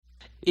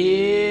If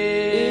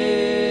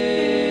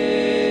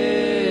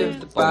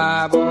the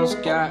Bible's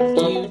got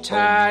you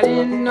tied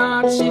in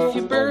knots, if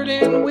you're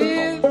burdened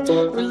with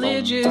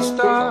religious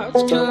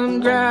thoughts,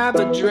 come grab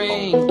a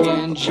drink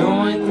and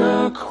join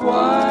the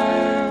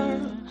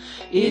choir.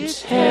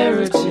 It's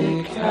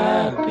Heretic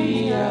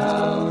Happy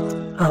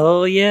Hour.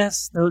 Oh,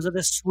 yes, those are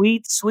the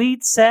sweet,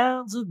 sweet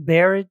sounds of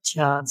Barrett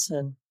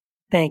Johnson.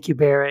 Thank you,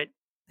 Barrett.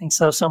 Thanks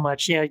so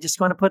much. Yeah, just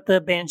going to put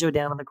the banjo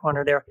down in the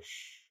corner there.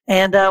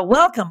 And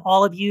welcome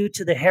all of you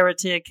to the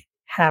Heretic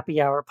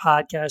Happy Hour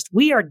podcast.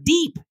 We are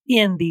deep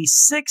in the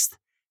 6th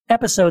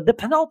episode, the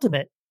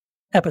penultimate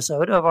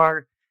episode of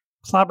our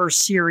Clobber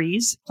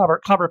series,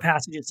 Clobber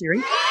Passages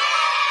series.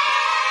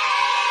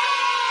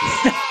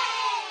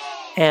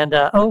 And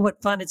oh,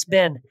 what fun it's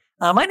been.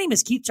 My name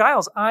is Keith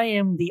Giles. I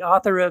am the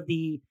author of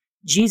the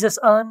Jesus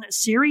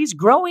series,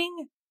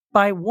 growing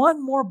by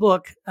one more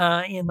book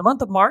in the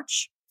month of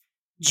March.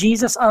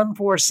 Jesus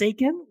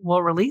Unforsaken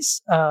will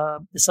release. The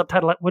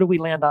subtitle, what do we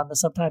land on? The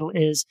subtitle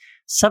is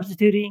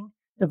Substituting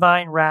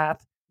Divine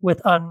Wrath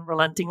with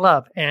Unrelenting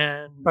Love.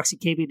 And Bruxy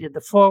Cavey did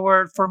the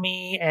foreword for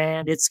me,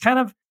 and it's kind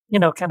of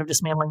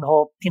dismantling the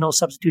whole penal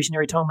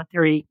substitutionary atonement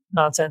theory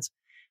nonsense.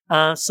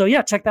 So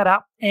yeah, check that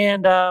out.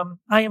 And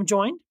I am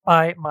joined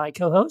by my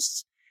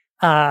co-hosts,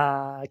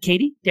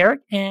 Katie, Derek,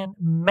 and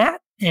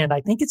Matt. And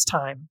I think it's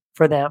time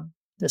for them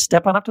to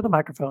step on up to the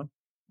microphone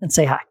and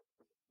say hi.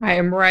 I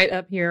am right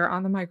up here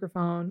on the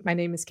microphone. My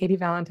name is Katie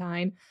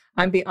Valentine.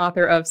 I'm the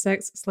author of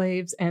Sex,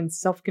 Slaves, and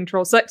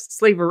Self-Control, Sex,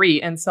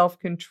 Slavery, and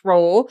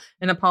Self-Control,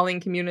 an Appalling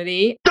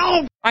Community.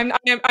 No! I'm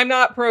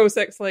not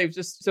pro-sex slaves,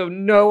 just so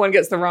no one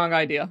gets the wrong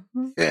idea.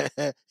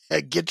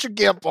 Get your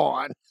gimp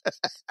on.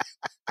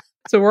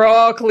 So we're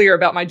all clear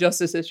about my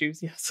justice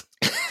issues, yes.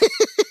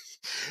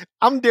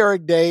 I'm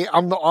Derek Day.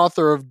 I'm the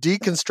author of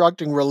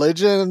Deconstructing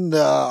Religion,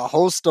 the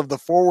host of the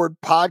Forward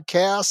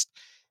podcast,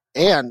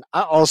 and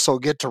I also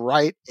get to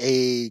write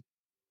a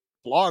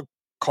blog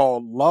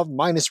called Love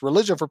Minus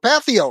Religion for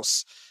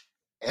Pathos.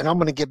 And I'm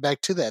going to get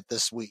back to that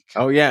this week.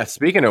 Oh, yeah.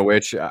 Speaking of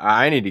which,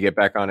 I need to get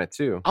back on it,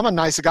 too. I'm a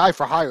nice guy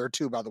for hire,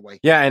 too, by the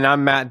way. Yeah, and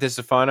I'm Matt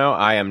DiStefano.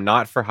 I am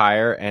not for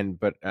hire,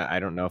 but I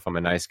don't know if I'm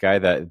a nice guy.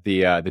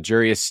 The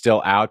jury is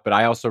still out, but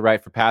I also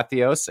write for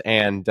Pathos,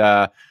 and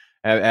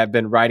I've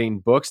been writing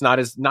books, not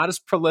as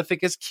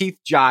prolific as Keith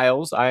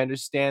Giles. I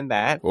understand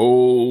that.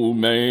 Old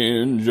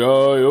man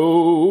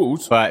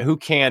Giles. But who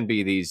can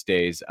be these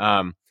days?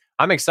 I'm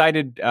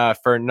excited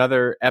for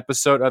another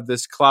episode of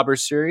this Clobber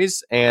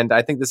series, and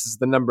I think this is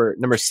the number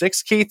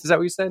 6. Keith, is that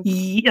what you said?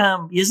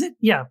 Is it?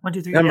 Yeah, 1,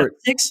 2, 3,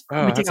 6.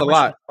 Oh, that's a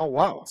lot. Oh,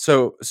 wow!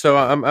 So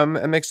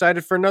I'm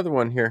excited for another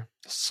one here.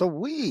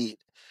 Sweet.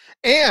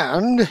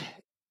 And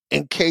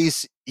in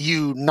case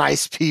you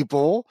nice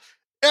people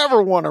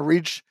ever want to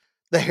reach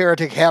the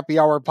Heretic Happy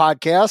Hour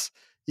podcast,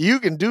 you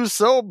can do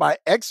so by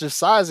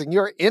exercising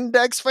your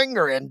index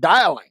finger and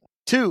dialing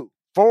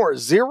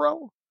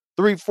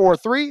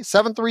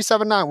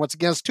 240-343-7379. Once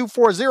again, it's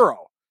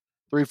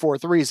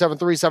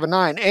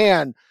 240-343-7379.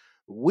 And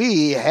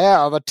we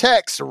have a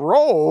text.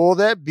 Roll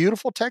that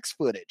beautiful text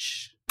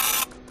footage.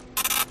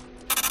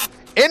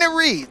 And it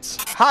reads,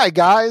 "Hi,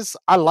 guys.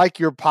 I like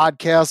your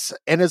podcast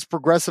and its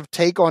progressive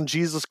take on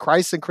Jesus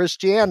Christ and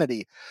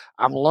Christianity.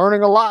 I'm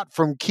learning a lot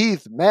from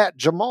Keith, Matt,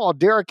 Jamal,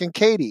 Derek, and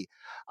Katie.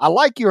 I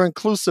like your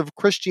inclusive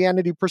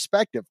Christianity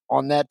perspective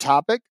on that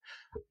topic.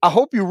 I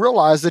hope you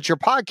realize that your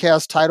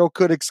podcast title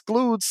could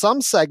exclude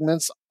some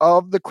segments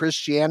of the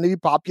Christianity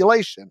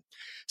population,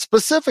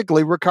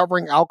 specifically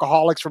recovering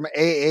alcoholics from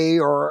AA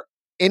or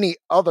any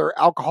other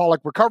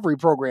alcoholic recovery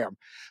program.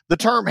 The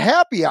term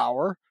happy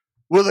hour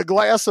with a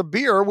glass of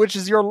beer, which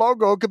is your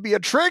logo, could be a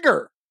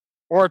trigger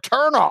or a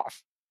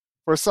turnoff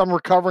for some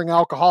recovering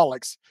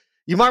alcoholics.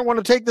 You might want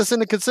to take this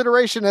into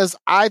consideration, as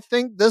I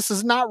think this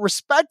is not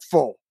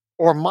respectful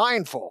or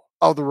mindful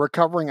of the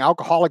recovering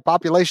alcoholic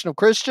population of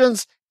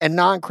Christians and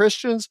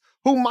non-Christians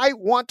who might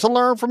want to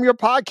learn from your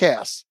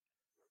podcast.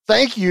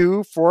 Thank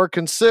you for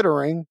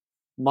considering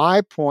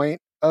my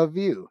point of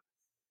view.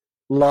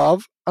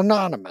 Love,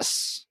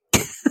 Anonymous."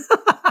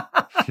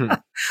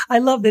 I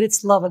love that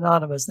it's Love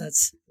Anonymous.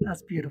 That's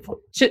beautiful.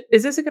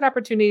 Is this a good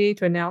opportunity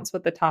to announce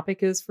what the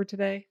topic is for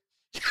today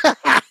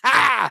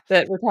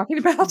that we're talking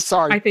about?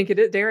 Sorry. I think it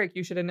is. Derek,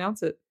 you should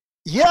announce it.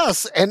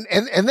 Yes, and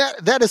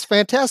that is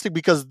fantastic,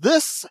 because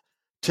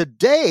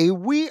today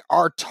we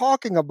are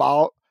talking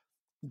about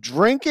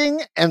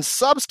drinking and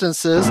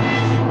substances.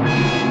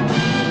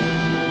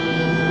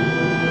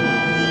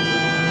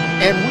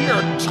 And we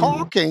are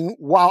talking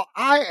while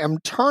I am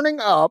turning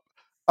up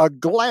a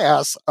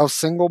glass of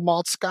single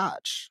malt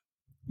scotch.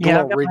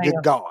 Yeah, Glory to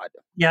God.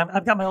 Yeah,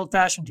 I've got my old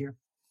fashioned here.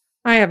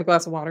 I have a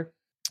glass of water.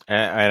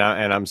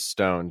 And I'm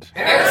stoned.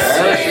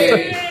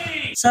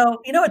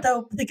 So, you know what,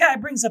 though? The guy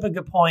brings up a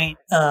good point.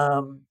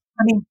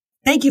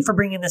 Thank you for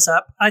bringing this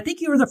up. I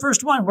think you were the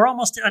first one. We're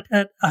almost at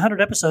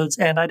 100 episodes,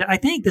 and I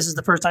think this is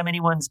the first time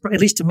anyone's,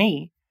 at least to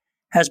me,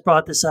 has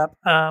brought this up.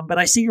 But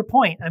I see your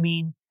point.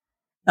 We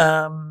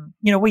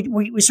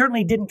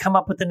certainly didn't come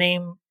up with the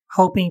name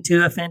hoping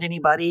to offend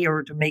anybody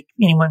or to make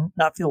anyone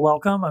not feel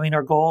welcome. I mean,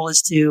 our goal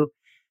is to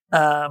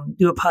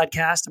do a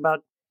podcast about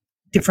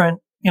different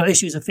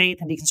issues of faith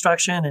and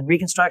deconstruction and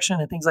reconstruction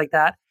and things like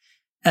that.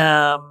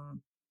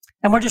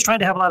 And we're just trying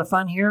to have a lot of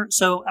fun here.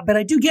 So, but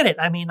I do get it.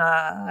 I mean,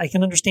 I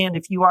can understand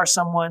if you are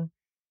someone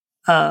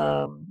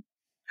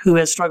who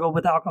has struggled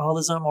with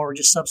alcoholism or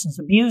just substance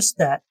abuse,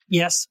 that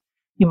yes,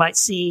 you might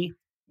be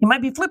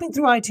flipping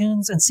through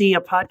iTunes and see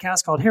a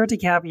podcast called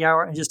Heretic Happy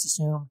Hour and just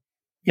assume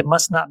it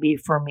must not be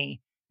for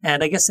me.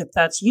 And I guess if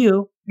that's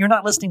you, you're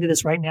not listening to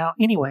this right now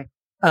anyway.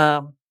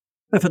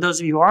 But for those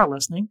of you who are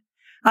listening,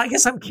 I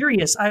guess I'm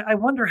curious. I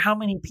wonder how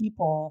many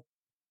people,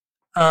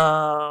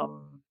 I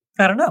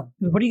don't know.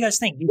 What do you guys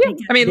think?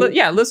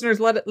 Listeners,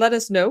 let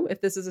us know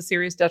if this is a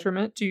serious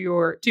detriment to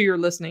your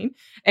listening.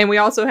 And we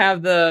also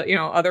have the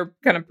other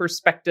kind of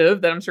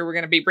perspective that I'm sure we're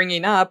going to be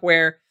bringing up,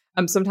 where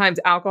sometimes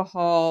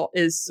alcohol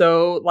is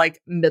so like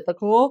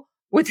mythical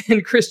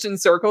within Christian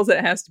circles that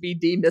it has to be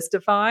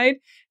demystified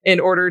in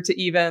order to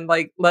even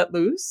like let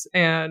loose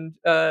and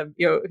have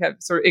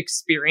sort of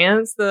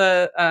experience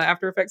the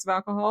after effects of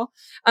alcohol.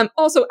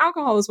 Also,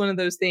 alcohol is one of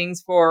those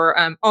things for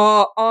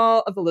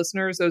all of the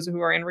listeners, those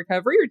who are in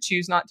recovery or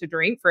choose not to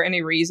drink for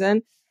any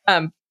reason.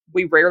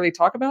 We rarely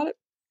talk about it.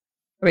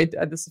 I mean,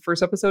 this is the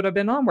first episode I've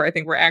been on where I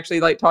think we're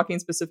actually like talking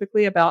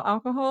specifically about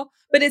alcohol,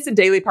 but it's a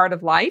daily part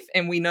of life.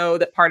 And we know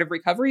that part of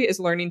recovery is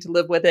learning to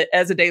live with it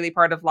as a daily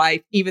part of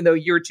life, even though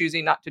you're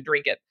choosing not to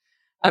drink it.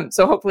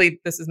 So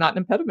hopefully this is not an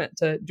impediment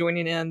to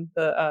joining in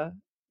the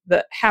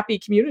happy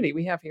community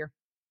we have here.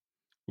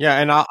 Yeah.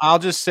 And I'll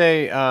just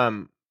say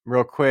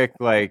real quick,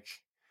 like,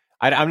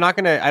 I'm not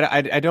going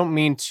to, I don't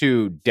mean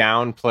to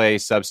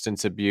downplay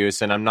substance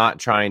abuse, and I'm not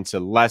trying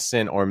to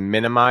lessen or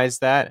minimize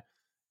that.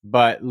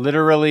 But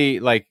literally,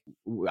 like,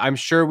 I'm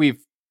sure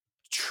we've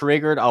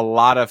triggered a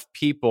lot of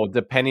people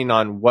depending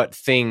on what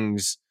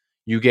things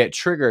you get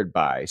triggered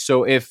by.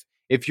 So if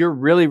you're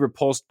really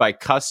repulsed by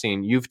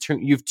cussing, you've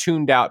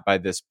tuned out by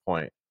this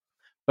point.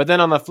 But then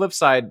on the flip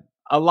side,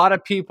 a lot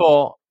of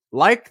people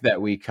like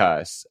that we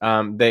cuss.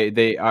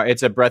 They are.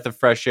 It's a breath of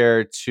fresh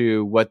air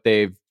to what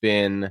they've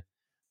been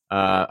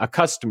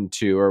accustomed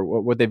to or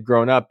what they've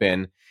grown up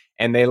in.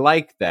 And they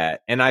like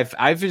that. And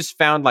I've just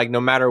found, like, no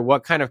matter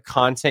what kind of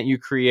content you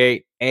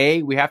create,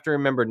 A, we have to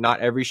remember not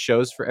every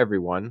show's for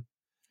everyone.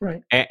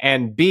 Right.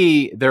 And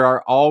B, there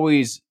are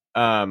always,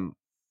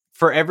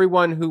 for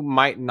everyone who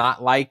might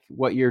not like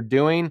what you're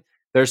doing,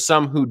 there's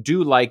some who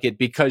do like it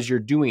because you're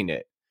doing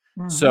it.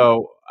 Mm-hmm.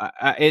 So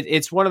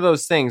it's one of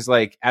those things,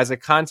 like, as a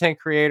content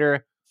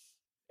creator,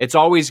 it's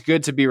always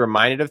good to be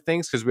reminded of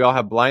things because we all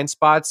have blind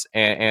spots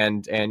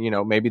and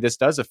maybe this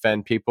does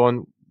offend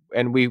people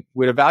and we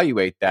would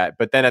evaluate that.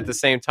 But then at the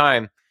same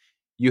time,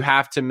 you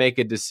have to make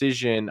a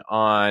decision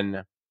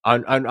on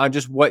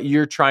just what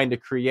you're trying to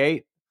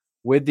create,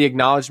 with the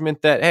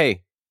acknowledgement that,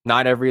 hey,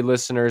 not every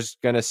listener's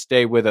going to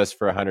stay with us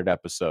for 100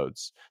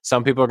 episodes.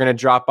 Some people are going to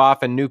drop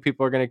off and new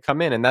people are going to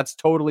come in, and that's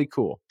totally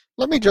cool.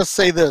 Let me just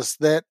say this,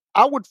 that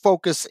I would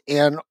focus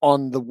in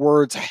on the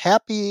words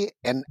happy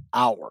and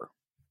hour,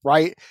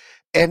 right?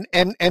 And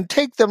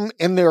take them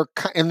in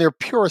their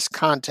purest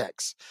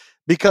context.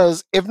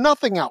 Because if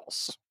nothing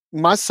else,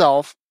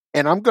 myself,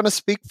 and I'm going to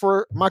speak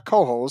for my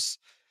co-hosts,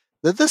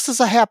 that this is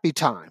a happy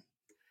time.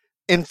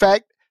 In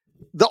fact,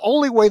 the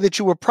only way that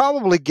you would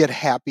probably get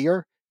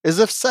happier is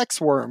if sex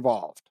were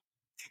involved.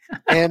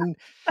 And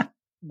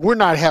we're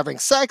not having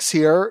sex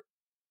here,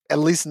 at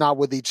least not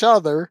with each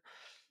other.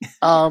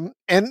 And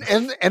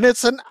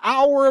it's an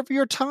hour of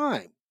your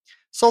time.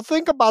 So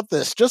think about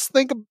this. Just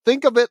think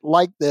of it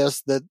like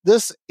this, that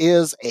this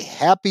is a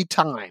happy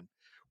time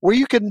where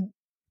you can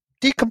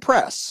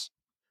decompress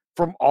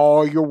from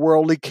all your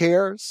worldly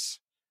cares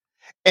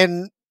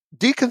and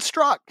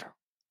deconstruct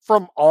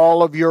from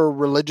all of your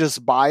religious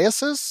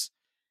biases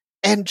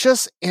and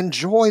just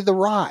enjoy the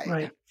ride.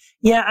 Right.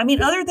 Yeah. I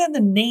mean, other than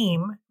the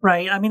name,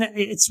 right? I mean,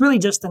 it's really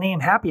just the name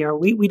Happy Hour.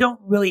 We don't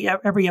really,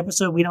 every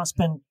episode, we don't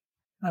spend,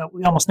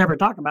 we almost never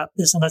talk about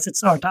this unless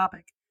it's our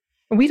topic.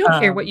 We don't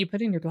care what you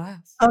put in your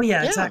glass. Oh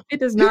yeah, exactly. It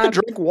does you not. can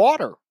drink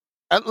water.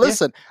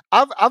 Listen,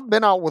 yeah. I've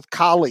been out with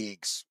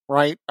colleagues,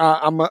 right?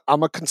 I'm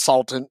a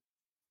consultant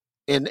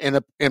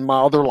in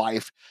my other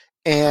life,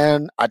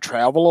 and I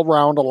travel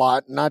around a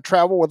lot, and I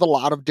travel with a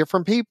lot of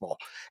different people.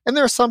 And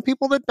there are some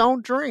people that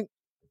don't drink,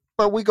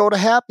 but we go to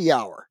happy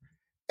hour,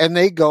 and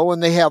they go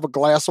and they have a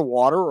glass of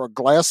water or a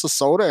glass of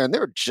soda, and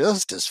they're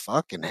just as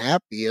fucking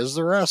happy as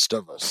the rest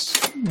of us.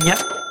 Yep.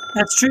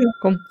 That's true.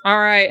 Cool. All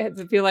right.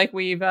 I feel like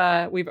we've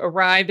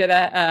arrived at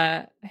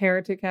a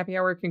Heretic Happy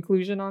Hour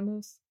conclusion on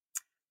this.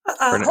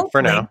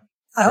 For now.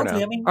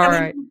 Hopefully. I mean,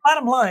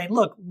 bottom line,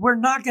 look, we're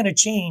not going to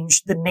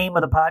change the name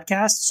of the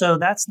podcast, so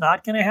that's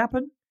not going to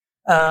happen.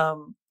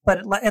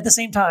 But at the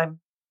same time,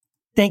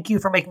 thank you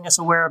for making us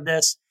aware of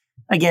this.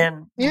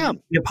 Again,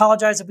 we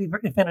apologize if we've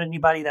offended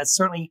anybody. That's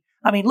certainly,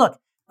 I mean, look,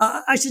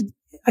 I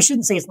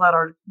shouldn't say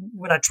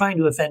we're not trying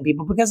to offend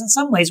people, because in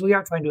some ways we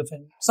are trying to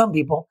offend some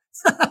people,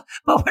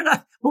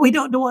 but we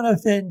don't want to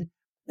offend,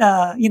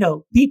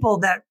 people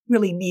that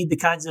really need the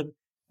kinds of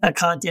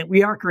content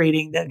we are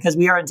creating that because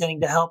we are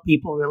intending to help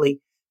people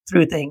really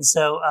through things.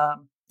 So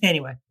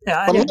anyway,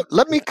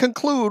 Let me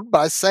conclude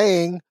by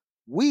saying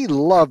we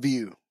love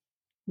you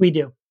we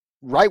do.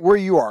 right where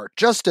you are,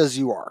 just as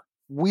you are.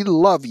 We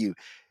love you.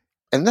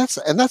 And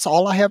that's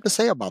all I have to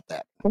say about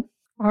that.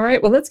 All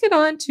right, well, let's get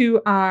on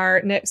to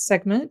our next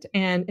segment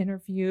and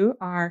interview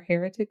our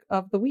heretic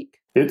of the week.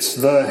 It's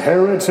the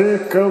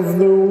Heretic of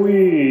the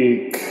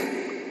Week.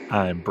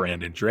 I'm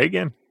Brandon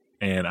Dragan,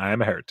 and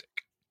I'm a heretic.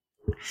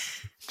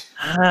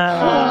 Hi,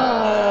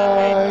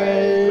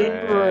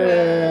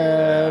 Brandon.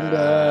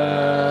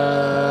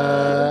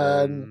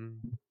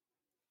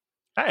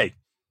 Hey.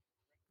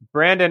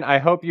 Brandon, I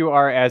hope you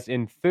are as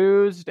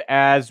enthused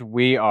as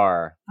we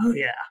are. Oh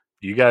yeah.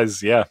 You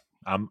guys,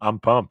 I'm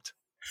pumped.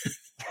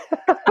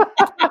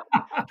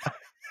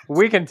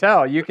 We can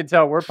tell. You can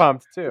tell we're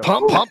pumped too.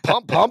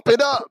 Pump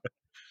it up.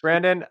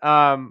 Brandon,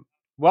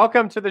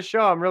 welcome to the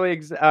show. I'm really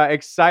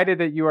excited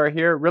that you are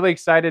here. Really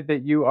excited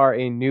that you are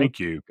a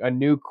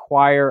new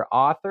choir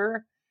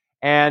author.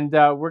 And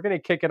we're going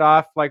to kick it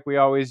off like we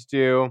always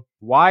do.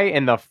 Why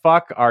in the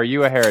fuck are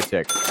you a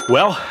heretic?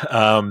 Well,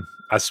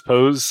 I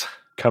suppose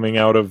coming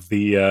out of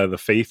the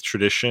faith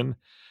tradition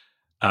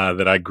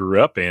that I grew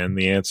up in,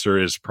 the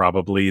answer is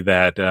probably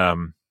that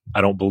I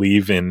don't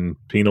believe in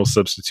penal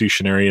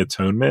substitutionary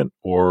atonement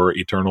or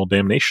eternal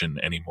damnation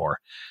anymore.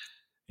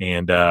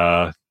 And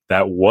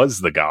that was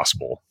the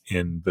gospel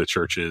in the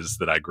churches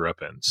that I grew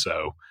up in.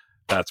 So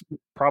that's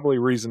probably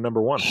reason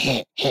number one.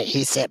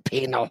 He said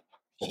penal.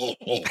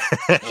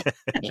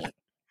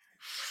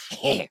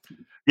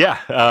 Yeah.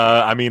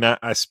 I mean,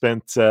 I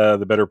spent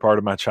the better part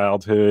of my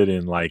childhood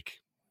in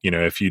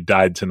if you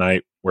died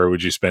tonight, where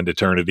would you spend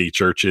eternity?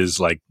 Churches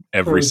like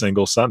every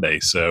single Sunday.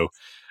 So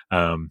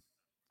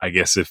I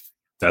guess if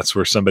that's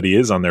where somebody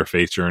is on their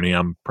faith journey,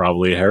 I'm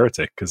probably a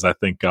heretic because I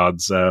think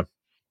God's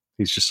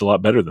he's just a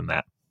lot better than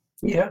that.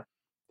 Yeah.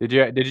 Did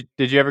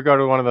you ever go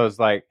to one of those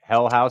like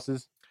hell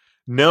houses?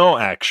 No,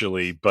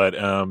 actually, but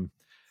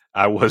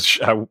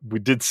we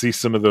did see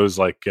some of those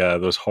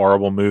those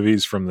horrible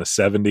movies from the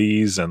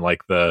 70s and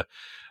like the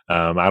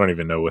I don't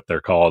even know what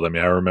they're called. I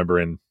mean, I remember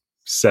in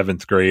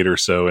 7th grade or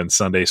so in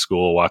Sunday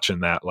school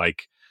watching that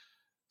like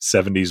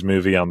 70s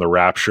movie on the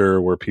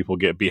rapture where people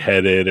get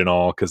beheaded and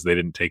all because they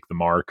didn't take the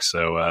mark.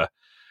 So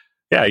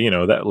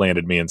that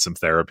landed me in some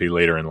therapy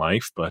later in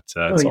life, but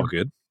it's all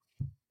good.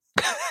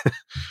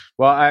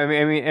 Well,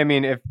 I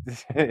mean, if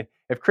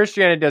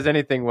Christianity does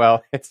anything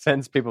well, it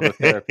sends people to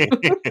therapy.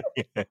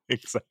 Yeah,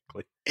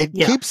 exactly. It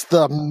keeps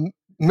the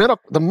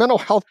mental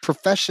health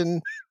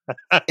profession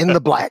in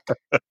the black.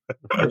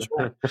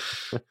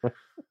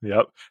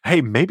 Yep.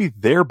 Hey, maybe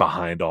they're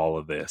behind all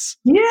of this.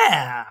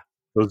 Yeah.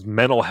 Those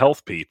mental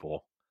health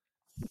people.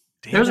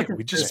 Damn it,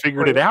 we just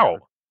figured it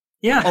out.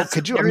 Yeah. Oh,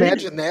 could you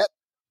imagine that?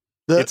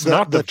 It's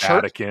not the church,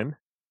 Vatican.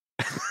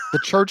 The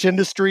church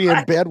industry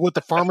in bed with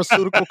the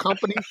pharmaceutical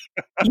company,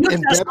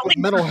 in bed with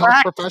mental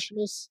health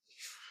professionals.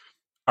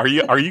 Are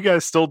you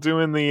guys still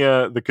doing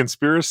the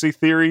conspiracy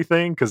theory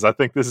thing? Because I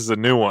think this is a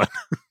new one.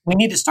 We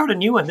need to start a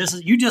new one.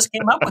 You just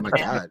came up with Oh my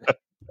that. God.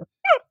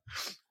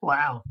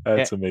 Wow,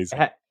 that's amazing.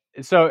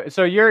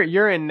 So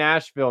you're in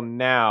Nashville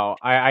now.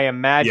 I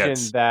imagine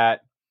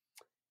that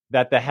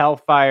the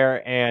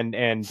hellfire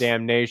and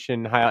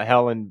damnation,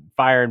 hell and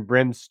fire and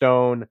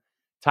brimstone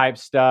type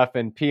stuff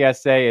and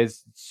PSA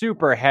is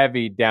super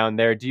heavy down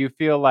there. Do you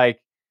feel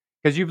like,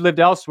 because you've lived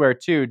elsewhere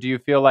too, do you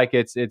feel like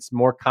it's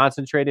more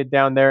concentrated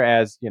down there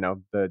as,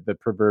 the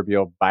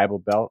proverbial Bible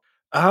Belt?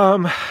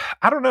 I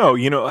don't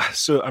know.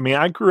 So, I mean,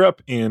 I grew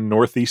up in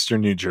northeastern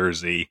New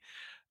Jersey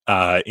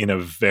in a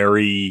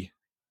very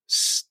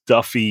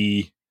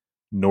stuffy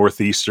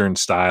northeastern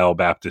style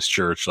Baptist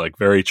church, like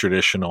very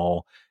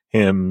traditional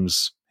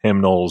hymns,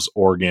 hymnals,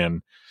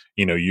 organ.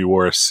 You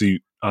wore a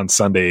suit on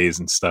Sundays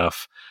and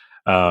stuff.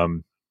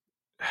 With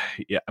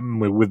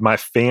my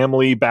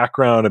family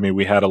background, I mean,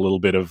 we had a little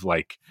bit of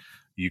like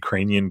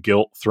Ukrainian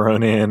guilt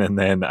thrown in, and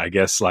then I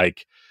guess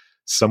like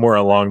somewhere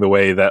along the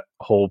way, that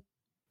whole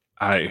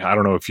I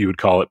don't know if you would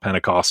call it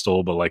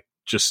Pentecostal, but like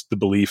just the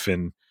belief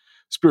in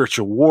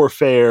spiritual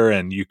warfare,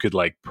 and you could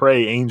like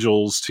pray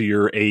angels to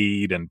your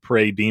aid and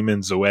pray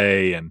demons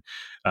away, and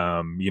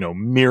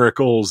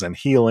miracles and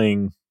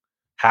healing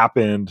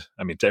happened.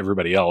 I mean, to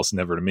everybody else,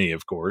 never to me,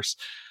 of course.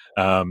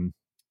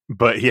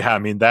 But yeah, I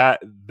mean,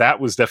 that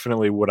was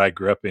definitely what I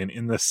grew up in.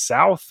 In the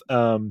South,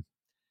 I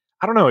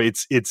don't know.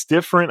 It's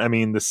different. I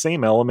mean, the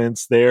same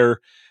elements there.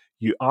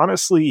 You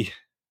honestly,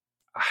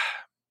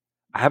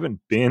 I haven't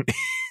been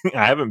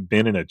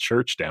in a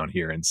church down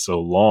here in so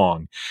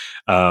long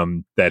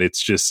that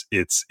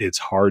it's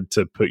hard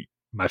to put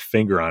my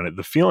finger on it.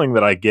 The feeling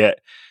that I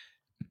get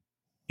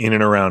in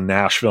and around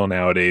Nashville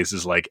nowadays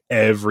is like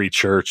every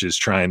church is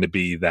trying to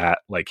be that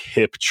like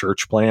hip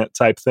church plant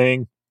type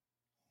thing.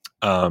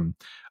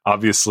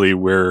 Obviously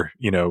we're,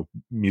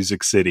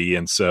 Music City.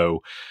 And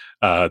so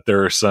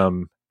there are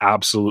some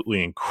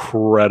absolutely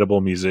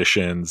incredible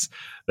musicians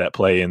that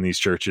play in these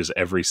churches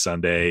every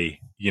Sunday.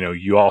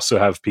 You also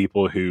have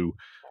people who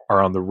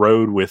are on the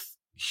road with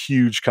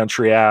huge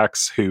country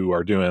acts who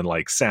are doing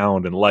like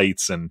sound and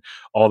lights and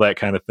all that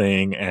kind of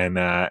thing. And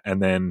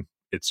then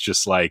it's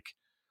just like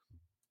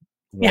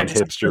one just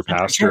like hipster first century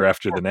pastor church.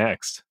 after the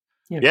next.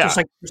 Yeah, Yeah. just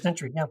like first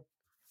century. Yeah.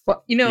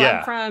 Well,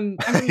 Yeah. I'm from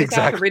the South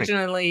Exactly.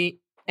 originally,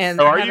 and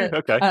Oh, I are you?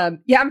 haven't- Okay.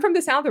 I'm from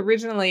the South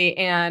originally,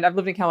 and I've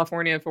lived in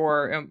California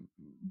for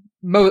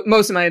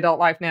most of my adult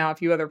life now, a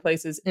few other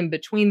places in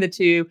between the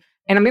two.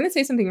 And I'm going to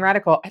say something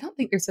radical. I don't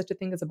think there's such a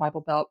thing as a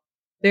Bible Belt.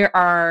 There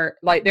are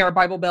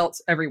Bible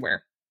belts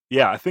everywhere.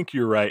 Yeah, I think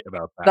you're right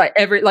about that.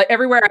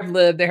 Everywhere I've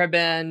lived, there have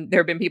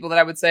been people that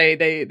I would say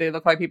they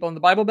look like people in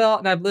the Bible Belt,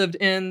 and I've lived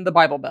in the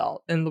Bible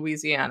Belt in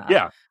Louisiana.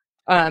 Yeah.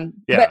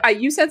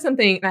 But you said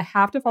something, and I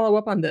have to follow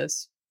up on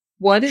this.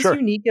 What is Sure.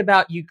 unique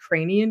about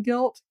Ukrainian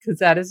guilt? Because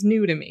that is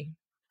new to me.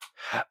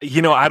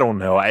 I don't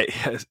know.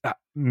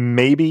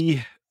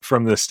 Maybe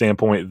from the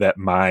standpoint that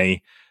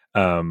my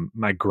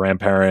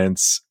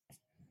grandparents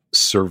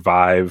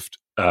survived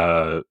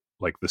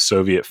like the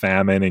Soviet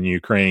famine in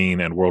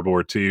Ukraine and World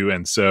War II,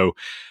 and so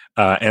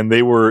and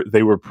they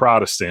were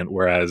Protestant,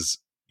 whereas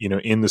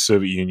in the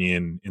Soviet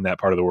Union, in that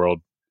part of the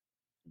world,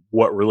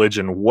 what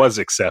religion was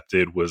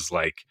accepted was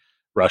like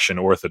Russian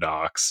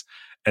Orthodox,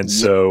 and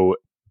so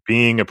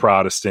being a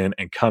Protestant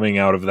and coming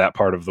out of that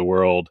part of the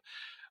world,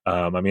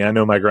 I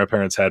know my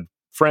grandparents had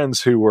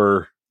friends who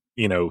were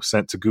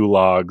sent to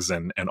gulags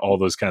and all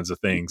those kinds of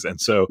things, and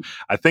so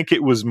I think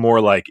it was more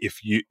like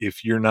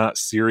if you're not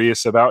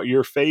serious about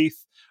your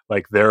faith,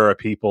 like there are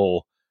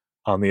people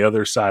on the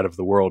other side of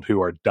the world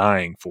who are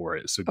dying for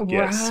it, so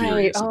get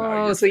serious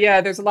about your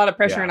faith. There's a lot of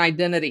pressure and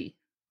identity.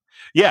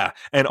 Yeah,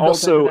 and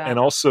built into that.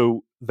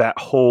 also that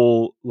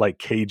whole like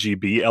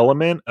KGB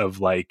element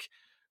of like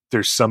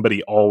there's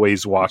somebody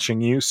always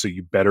watching you, so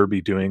you better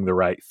be doing the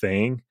right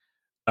thing,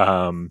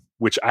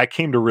 which I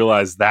came to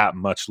realize that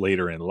much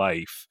later in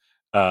life.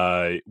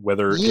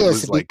 Whether it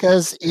was like,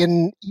 because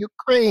in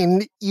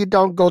Ukraine you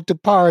don't go to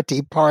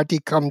party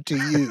come to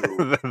you.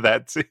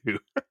 that too.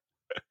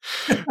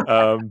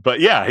 But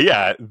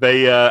yeah,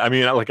 they. I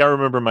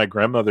remember my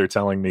grandmother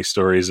telling me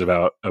stories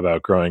about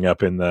growing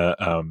up in the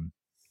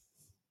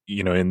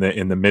in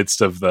the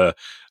midst of the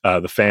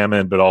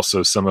famine, but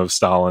also some of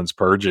Stalin's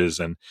purges,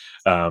 and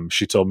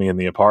she told me in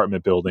the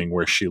apartment building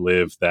where she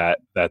lived that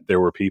there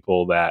were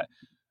people that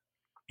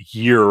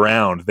year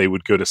round they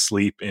would go to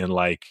sleep in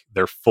like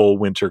their full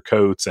winter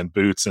coats and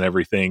boots and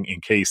everything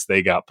in case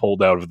they got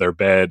pulled out of their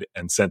bed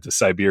and sent to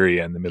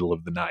Siberia in the middle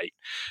of the night.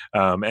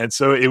 And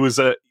so it was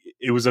a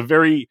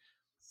very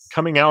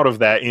coming out of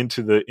that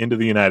into the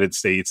United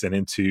States and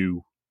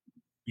into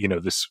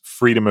this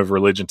freedom of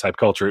religion type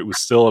culture. It was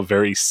still a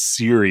very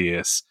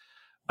serious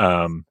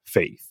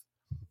faith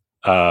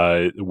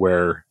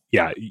where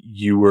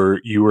you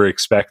were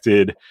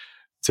expected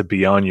to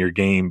be on your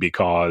game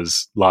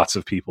because lots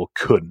of people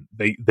couldn't.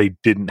 They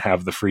didn't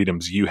have the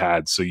freedoms you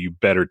had, so you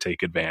better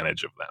take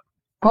advantage of them.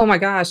 Oh my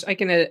gosh, I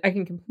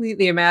can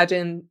completely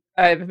imagine.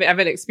 I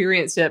haven't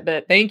experienced it,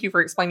 but thank you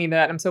for explaining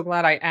that. I'm so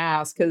glad I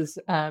asked, because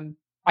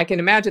I can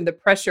imagine the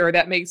pressure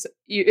that makes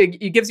you.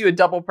 It gives you a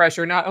double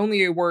pressure. Not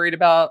only are you worried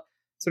about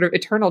sort of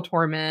eternal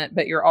torment,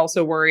 but you're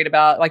also worried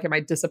about, like, am I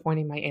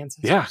disappointing my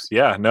ancestors?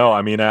 Yeah. No,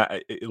 I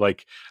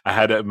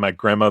had my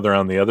grandmother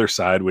on the other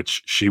side,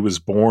 which she was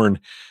born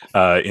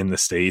in the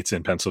States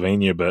in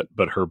Pennsylvania, but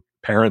her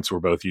parents were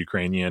both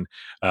Ukrainian.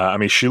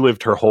 She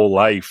lived her whole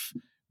life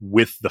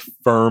with the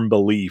firm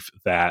belief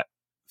that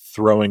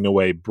throwing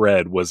away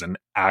bread was an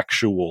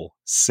actual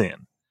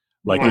sin.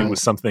 Like it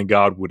was something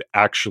God would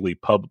actually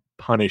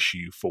punish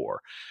you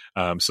for.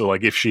 So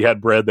like if she had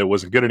bread that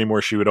wasn't good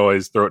anymore, she would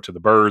always throw it to the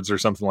birds or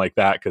something like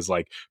that. Cause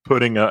like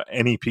putting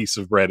any piece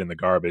of bread in the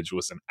garbage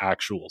was an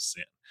actual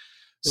sin.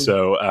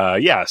 So,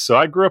 so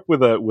I grew up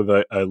with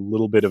a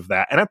little bit of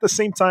that. And at the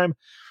same time,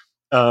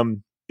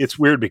 it's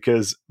weird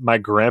because my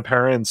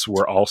grandparents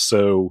were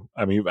also,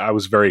 I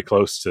was very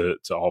close to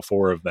all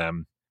four of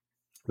them.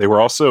 They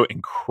were also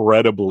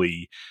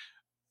incredibly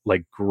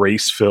like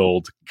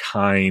grace-filled,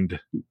 kind,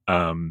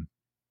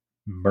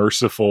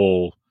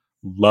 merciful,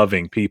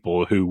 loving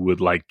people who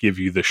would like give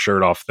you the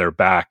shirt off their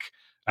back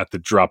at the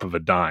drop of a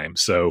dime.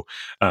 So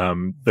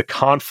the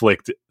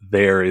conflict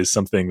there is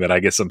something that I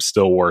guess I'm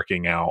still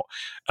working out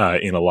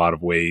in a lot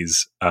of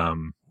ways.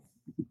 And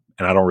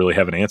I don't really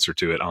have an answer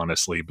to it,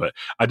 honestly, but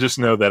I just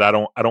know that I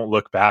don't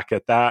look back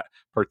at that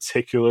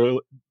particularly.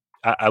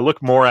 I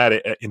look more at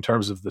it in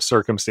terms of the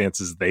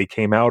circumstances they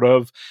came out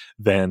of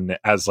than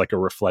as like a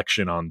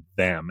reflection on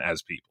them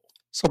as people.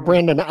 So,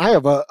 Brandon, I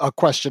have a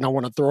question I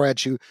want to throw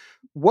at you.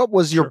 What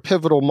was your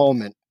pivotal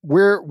moment?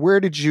 Where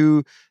did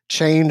you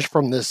change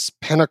from this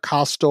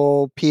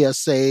Pentecostal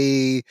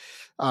PSA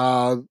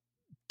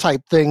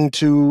type thing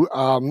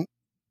to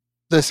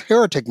this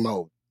heretic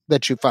mode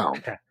that you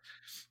found?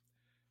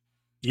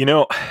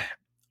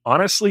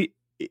 Honestly,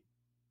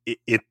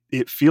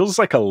 it feels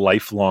like a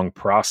lifelong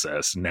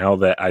process now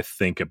that I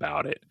think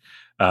about it.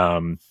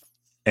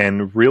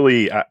 And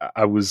really,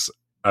 I was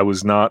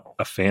not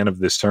a fan of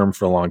this term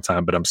for a long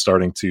time, but I'm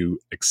starting to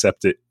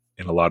accept it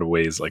in a lot of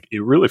ways. Like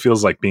it really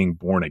feels like being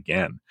born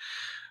again.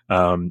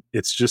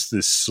 It's just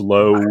this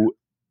slow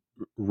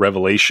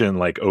revelation,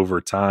 like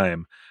over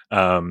time.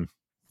 I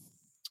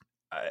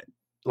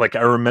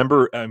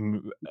remember,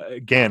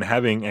 again,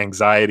 having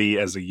anxiety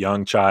as a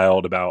young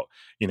child about,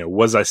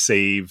 was I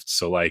saved?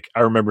 So like,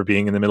 I remember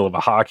being in the middle of a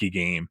hockey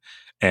game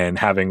and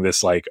having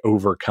this like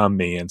overcome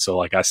me. And so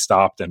like, I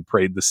stopped and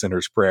prayed the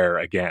sinner's prayer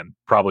again,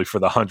 probably for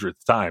the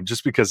 100th time,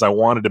 just because I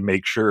wanted to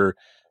make sure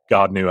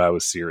God knew I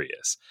was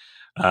serious.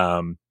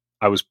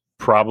 I was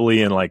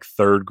probably in like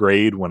third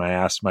grade when I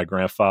asked my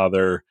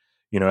grandfather,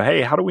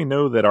 hey, how do we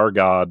know that our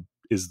God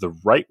is the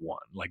right one?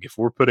 Like, if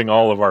we're putting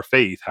all of our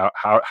faith,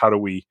 how do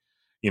we,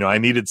 I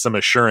needed some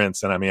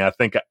assurance. And I mean, I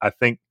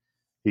think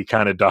he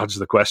kind of dodged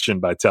the question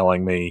by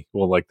telling me,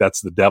 well, like,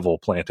 that's the devil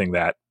planting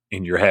that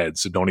in your head.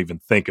 So don't even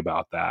think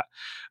about that.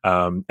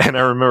 And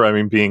I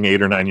remember, being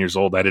 8 or 9 years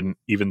old, I didn't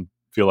even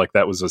feel like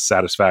that was a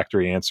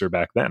satisfactory answer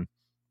back then.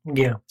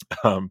 Yeah.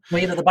 Well,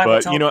 the Bible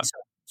tells me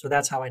so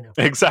that's how I know.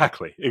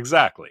 Exactly.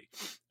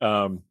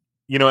 And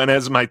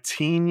as my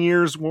teen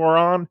years wore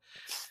on,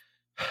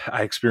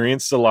 I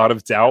experienced a lot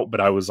of doubt,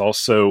 but I was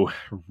also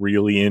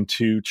really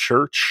into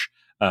church.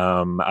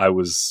 I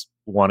was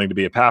wanting to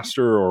be a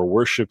pastor or a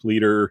worship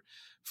leader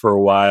for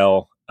a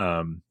while.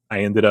 I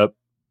ended up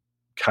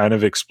kind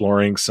of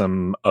exploring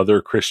some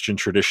other Christian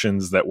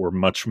traditions that were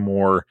much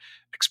more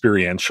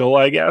experiential,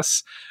 I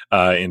guess,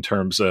 in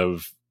terms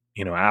of,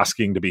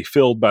 asking to be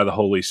filled by the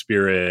Holy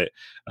Spirit,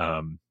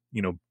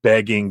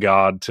 begging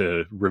God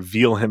to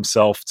reveal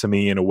himself to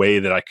me in a way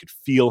that I could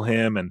feel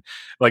him. And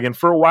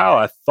for a while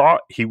I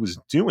thought he was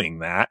doing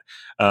that.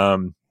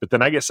 But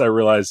then I guess I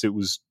realized it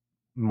was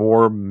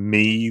more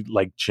me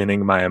like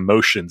ginning my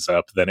emotions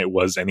up than it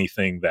was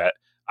anything that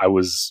I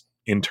was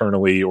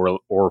internally or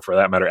for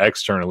that matter,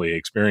 externally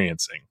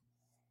experiencing.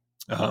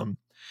 And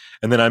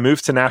then I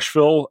moved to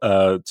Nashville,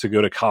 to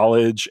go to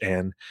college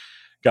and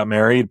got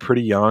married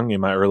pretty young in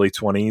my early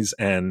 20s.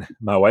 And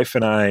my wife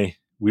and I,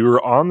 we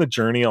were on the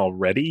journey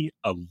already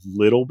a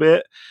little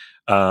bit.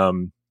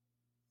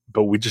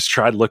 But we just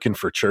tried looking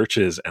for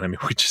churches. And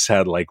we just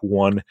had like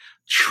one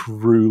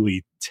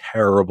truly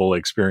terrible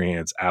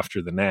experience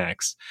after the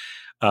next,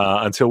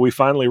 until we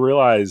finally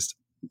realized,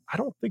 I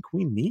don't think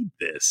we need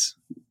this.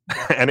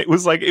 And it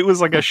was like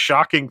a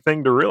shocking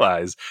thing to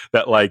realize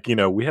that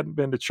we hadn't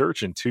been to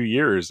church in 2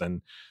 years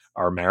and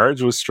our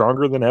marriage was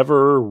stronger than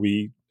ever.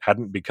 We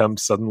hadn't become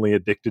suddenly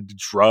addicted to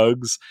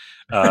drugs.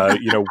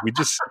 We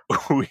just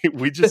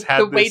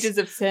had the wages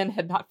of sin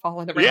had not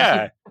fallen around.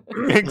 Yeah,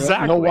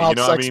 exactly. No wild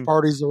sex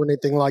parties or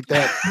anything like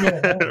that.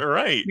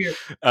 Right.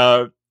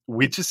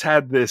 We just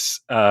had this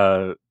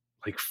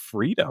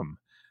freedom.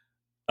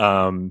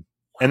 And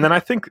then I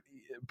think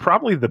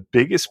probably the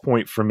biggest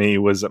point for me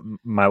was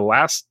my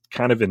last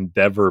kind of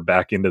endeavor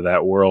back into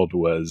that world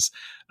was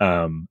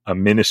a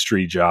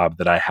ministry job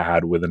that I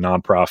had with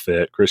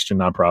a Christian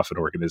nonprofit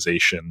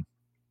organization.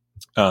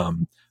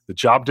 The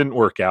job didn't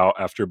work out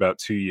after about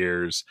 2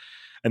 years,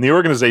 and the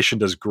organization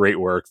does great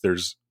work.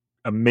 There's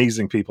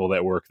amazing people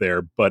that work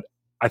there, but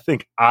I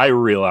think I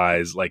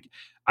realized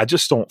I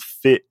just don't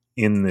fit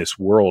in this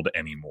world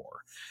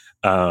anymore.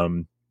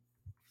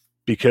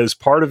 Because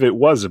part of it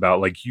was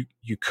about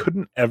you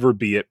couldn't ever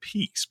be at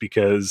peace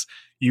because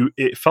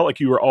it felt like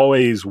you were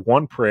always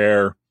one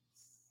prayer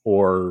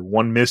or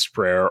one missed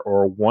prayer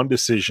or one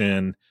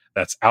decision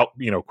that's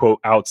quote,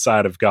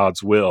 outside of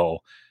God's will,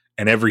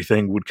 and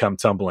everything would come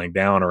tumbling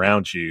down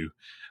around you.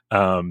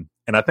 And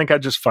I think I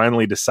just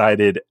finally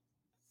decided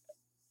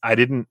I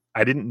didn't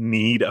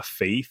need a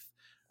faith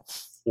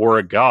or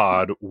a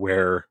God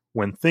where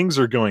when things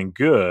are going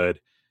good,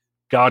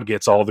 God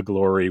gets all the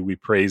glory. We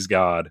praise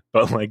God.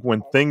 But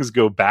when things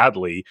go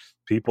badly,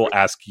 people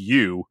ask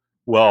you,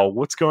 well,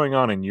 what's going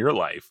on in your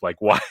life?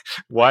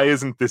 Why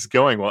isn't this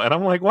going well? And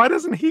I'm like, why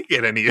doesn't he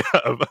get any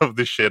of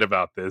the shit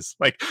about this?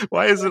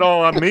 Why is it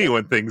all on me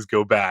when things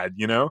go bad,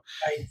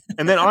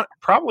 And then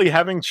probably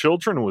having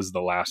children was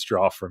the last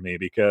straw for me,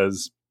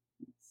 because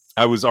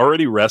I was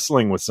already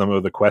wrestling with some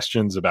of the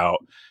questions about,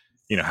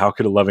 how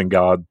could a loving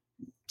God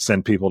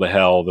send people to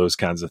hell, those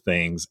kinds of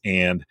things.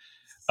 And,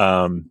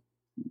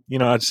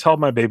 I just held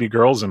my baby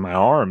girls in my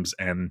arms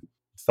and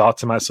thought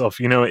to myself,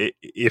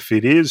 if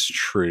it is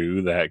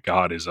true that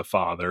God is a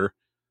father,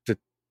 that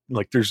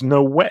there's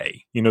no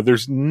way,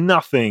 there's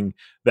nothing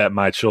that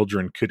my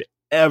children could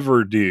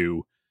ever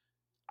do,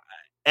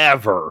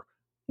 ever,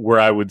 where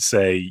I would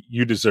say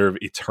you deserve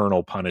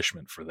eternal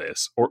punishment for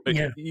this, or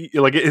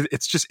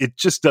it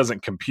just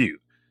doesn't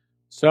compute.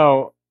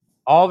 So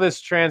all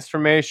this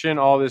transformation,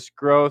 all this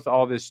growth,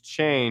 all this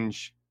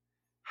change,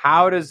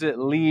 how does it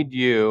lead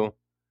you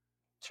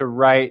to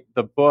write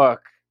the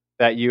book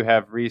that you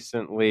have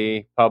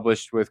recently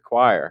published with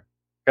Choir?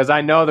 Because I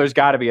know there's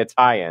got to be a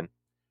tie-in.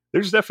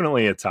 There's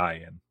definitely a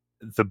tie-in.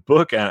 The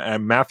book,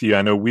 and Matthew,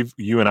 I know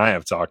you and I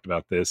have talked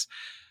about this.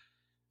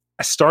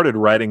 I started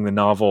writing the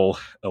novel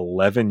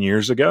 11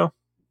 years ago.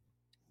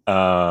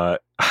 I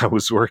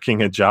was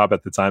working a job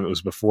at the time. It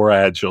was before I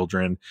had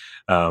children.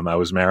 I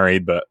was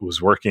married, but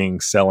was working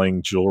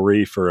selling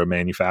jewelry for a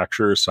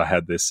manufacturer. So I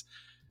had this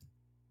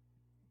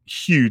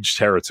huge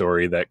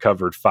territory that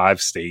covered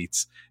 5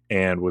 states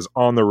and was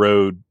on the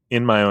road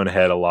in my own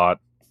head a lot.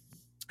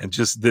 And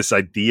just this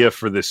idea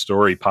for this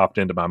story popped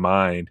into my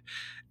mind,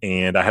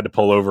 and I had to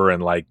pull over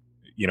and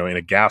in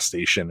a gas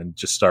station and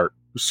just start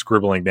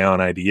scribbling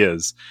down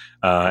ideas.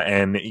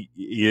 And it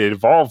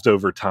evolved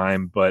over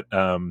time, but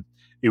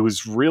it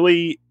was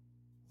really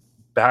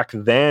back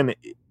then.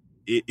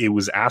 It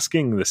was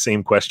asking the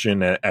same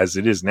question as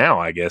it is now,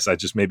 I guess. I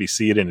just maybe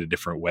see it in a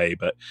different way,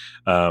 but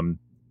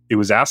it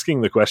was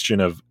asking the question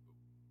of,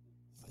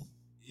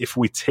 if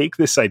we take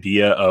this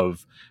idea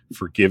of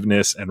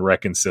forgiveness and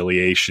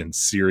reconciliation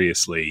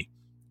seriously,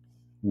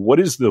 what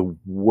is the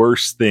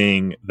worst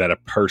thing that a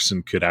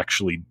person could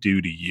actually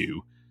do to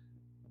you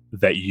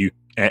that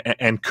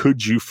and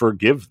could you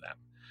forgive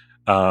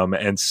them?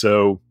 And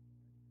so,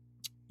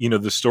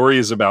 the story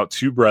is about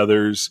 2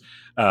 brothers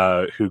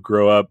who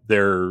grow up.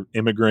 They're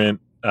immigrant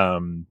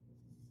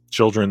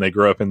children. They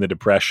grow up in the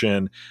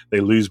Depression.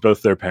 They lose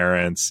both their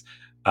parents.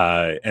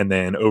 And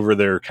then over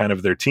their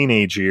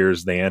teenage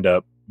years, they end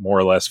up more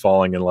or less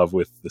falling in love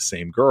with the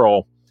same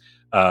girl.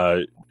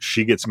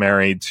 She gets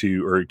married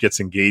or gets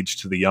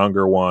engaged to the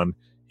younger one.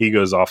 He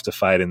goes off to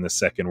fight in the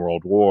Second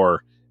World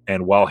War.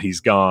 And while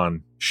he's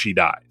gone, she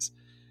dies.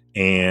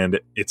 And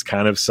it's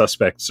kind of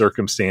suspect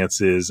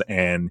circumstances.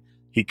 And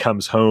he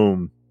comes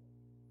home,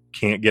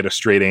 can't get a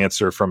straight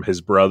answer from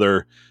his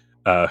brother,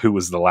 who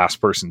was the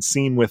last person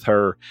seen with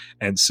her.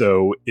 And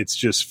so it's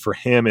just, for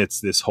him,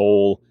 it's this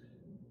whole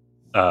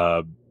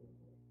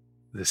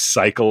this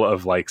cycle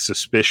of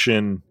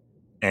suspicion,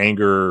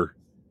 anger,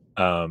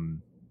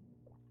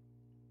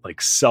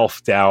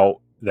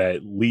 self-doubt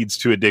that leads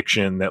to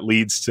addiction, that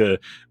leads to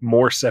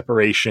more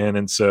separation.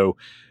 And so,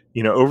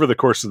 over the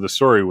course of the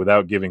story,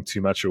 without giving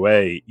too much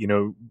away,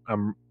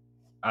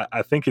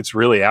 I think it's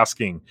really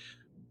asking,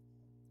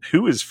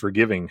 who is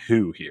forgiving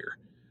who here?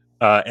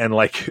 And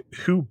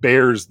who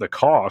bears the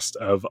cost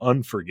of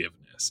unforgiveness?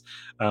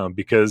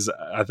 Because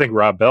I think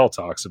Rob Bell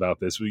talks about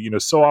this.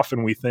 So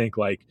often we think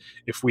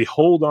if we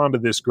hold on to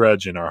this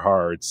grudge in our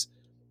hearts,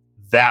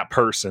 that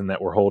person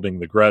that we're holding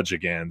the grudge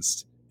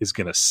against is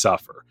going to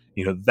suffer.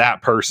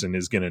 That person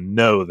is going to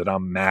know that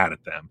I'm mad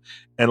at them.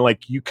 And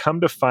you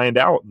come to find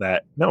out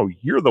that, no,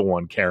 you're the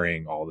one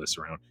carrying all this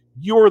around.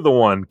 You're the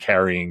one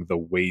carrying the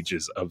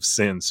wages of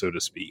sin, so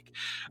to speak.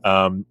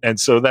 And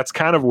so that's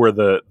kind of where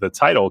the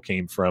title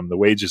came from, The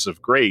Wages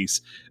of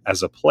Grace,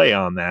 as a play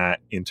on that,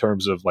 in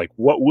terms of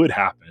what would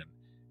happen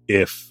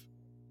if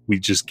we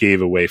just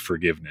gave away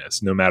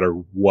forgiveness, no matter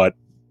what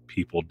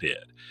people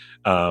did.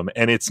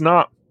 And it's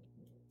not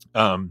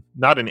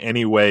in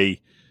any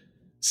way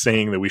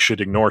saying that we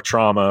should ignore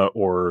trauma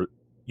or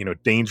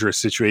dangerous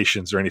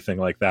situations or anything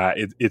like that.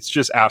 It's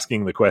just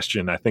asking the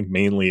question, I think,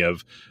 mainly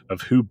of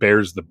who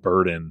bears the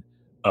burden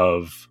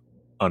of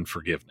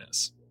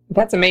unforgiveness.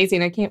 That's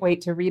amazing. I can't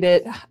wait to read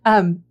it.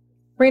 Brandon,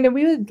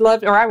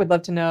 I would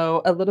love to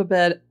know a little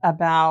bit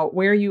about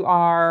where you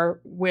are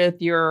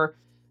with your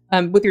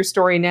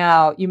story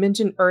now. You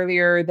mentioned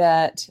earlier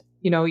that,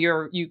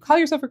 you call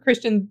yourself a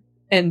Christian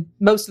and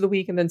most of the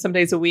week, and then some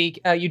days a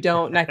week you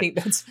don't. And I think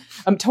that's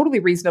totally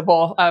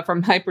reasonable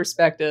from my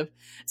perspective.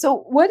 So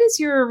what is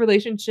your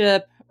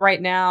relationship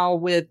right now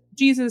with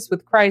Jesus,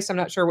 with Christ? I'm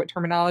not sure what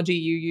terminology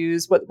you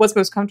use. What's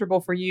most comfortable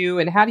for you?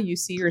 And how do you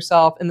see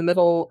yourself in the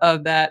middle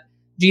of that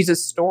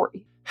Jesus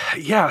story?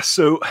 Yeah.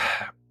 So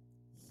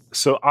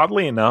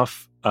oddly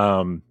enough,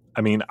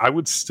 I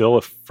would still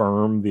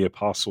affirm the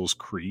Apostles'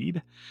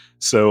 Creed.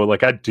 So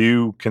I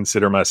do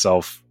consider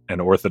myself an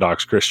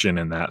Orthodox Christian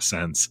in that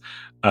sense.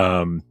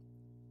 I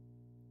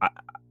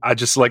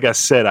just, like I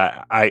said,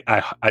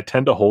 I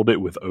tend to hold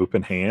it with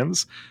open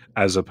hands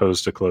as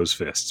opposed to closed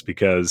fists,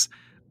 because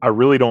I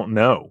really don't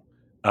know.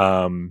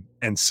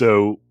 And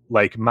so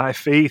my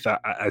faith,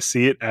 I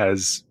see it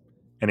as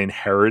an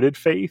inherited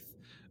faith,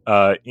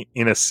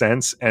 in a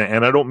sense.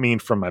 And I don't mean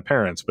from my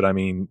parents, but I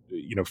mean,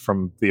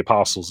 from the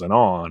apostles and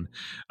on.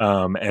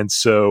 And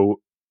so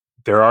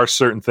there are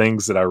certain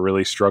things that I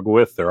really struggle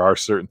with. There are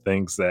certain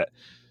things that,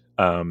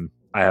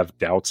 I have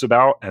doubts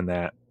about and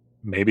that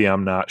maybe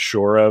I'm not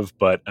sure of,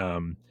 but I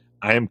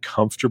am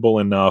comfortable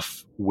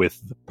enough with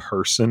the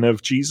person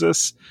of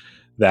Jesus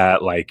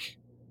that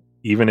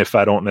even if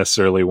I don't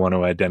necessarily want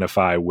to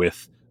identify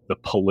with the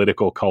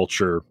political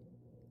culture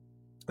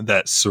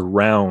that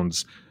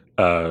surrounds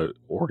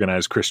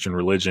organized Christian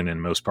religion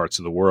in most parts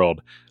of the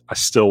world, I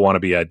still want to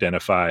be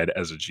identified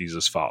as a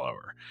Jesus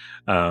follower.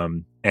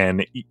 And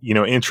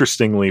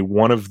interestingly,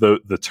 one of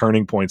the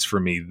turning points for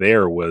me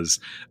there was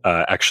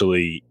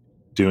actually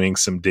doing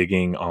some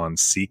digging on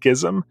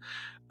Sikhism,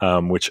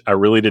 which I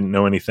really didn't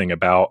know anything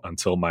about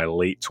until my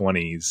late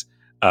 20s.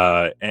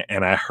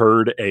 And I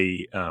heard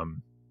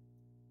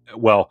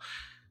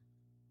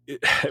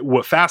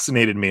what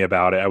fascinated me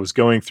about it, I was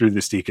going through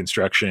this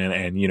deconstruction,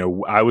 and,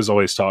 I was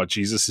always taught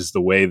Jesus is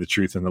the way, the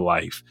truth, and the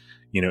life.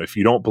 If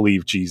you don't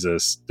believe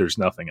Jesus, there's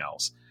nothing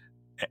else.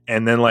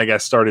 And then I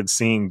started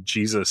seeing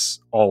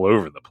Jesus all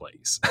over the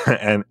place.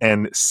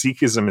 and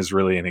Sikhism is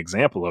really an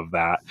example of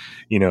that.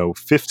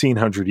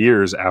 1500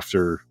 years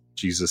after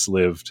Jesus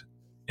lived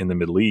in the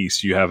Middle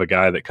East. You have a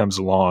guy that comes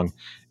along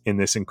in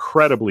this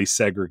incredibly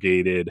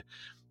segregated,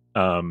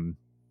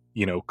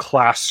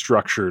 class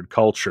structured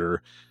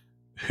culture,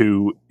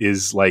 who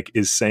is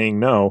saying,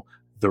 no,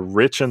 the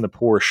rich and the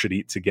poor should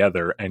eat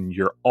together, and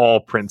you're all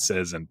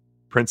princes and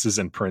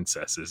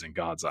princesses in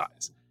God's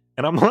eyes.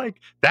 And I'm like,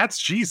 that's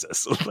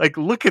Jesus. Like,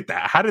 look at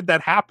that. How did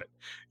that happen?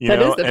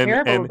 That is the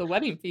parable of the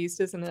wedding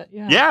feast, isn't it?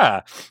 Yeah.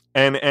 Yeah.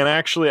 And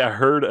actually, I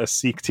heard a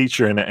Sikh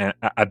teacher, and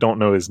I don't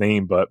know his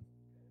name, but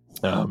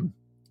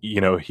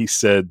he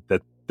said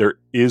that there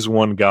is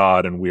one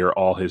God and we are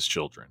all his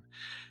children.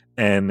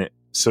 And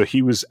so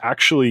he was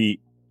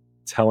actually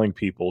telling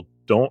people,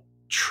 don't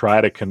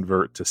try to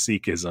convert to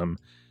Sikhism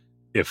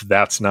if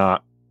that's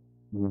not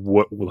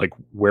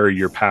where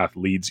your path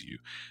leads you.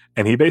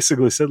 And he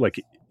basically said, like,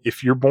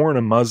 if you're born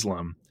a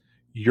Muslim,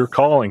 your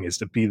calling is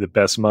to be the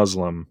best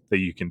Muslim that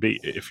you can be.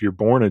 If you're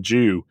born a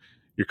Jew,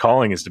 your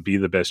calling is to be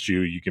the best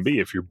Jew you can be.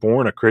 If you're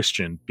born a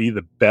Christian, be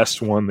the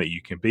best one that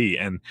you can be.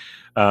 And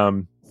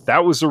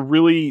that was a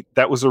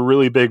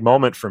really big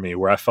moment for me,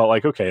 where I felt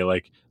like, okay,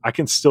 like, I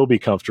can still be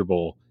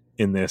comfortable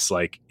in this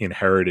like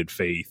inherited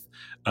faith,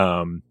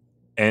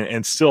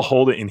 and still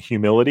hold it in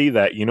humility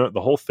that,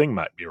 the whole thing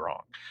might be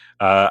wrong.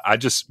 I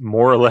just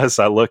more or less,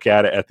 I look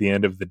at it at the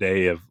end of the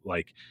day of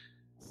like,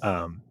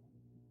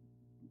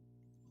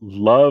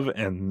 love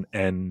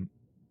and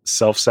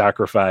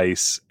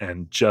self-sacrifice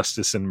and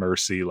justice and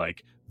mercy.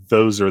 Like,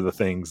 those are the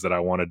things that I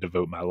want to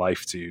devote my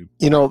life to.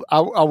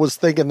 I was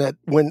thinking that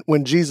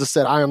when Jesus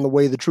said, I am the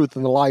way, the truth,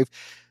 and the life,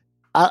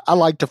 I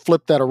like to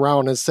flip that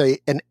around and say,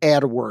 and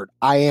add a word.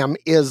 I am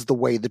is the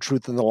way, the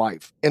truth, and the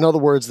life. In other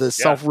words, the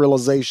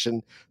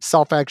self-realization,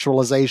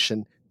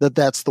 self-actualization,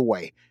 that's the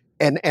way.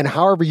 And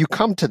however you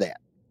come to that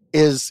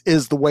is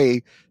the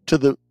way to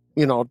the,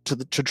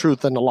 to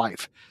truth and the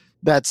life.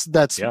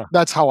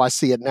 That's how I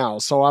see it now.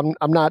 So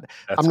I'm not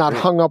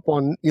hung up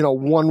on,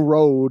 one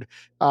road.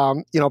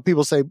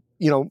 People say,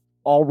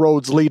 all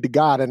roads lead to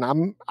God, and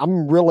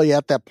I'm really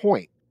at that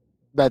point.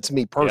 That's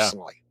me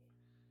personally.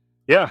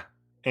 Yeah.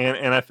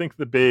 And I think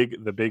the big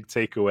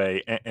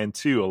takeaway, and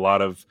too, a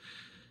lot of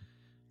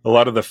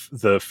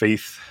the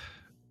faith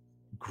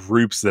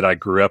groups that I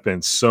grew up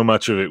in, so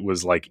much of it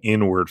was like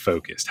inward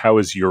focused. How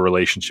is your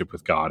relationship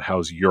with God?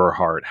 How's your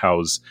heart?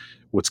 How's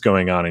what's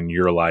going on in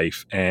your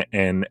life?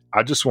 And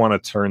I just want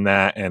to turn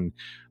that and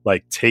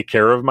like take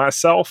care of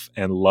myself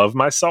and love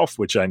myself,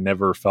 which I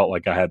never felt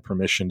like I had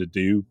permission to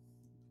do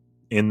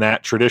in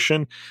that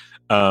tradition.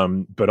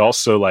 But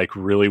also like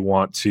really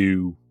want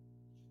to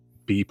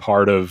be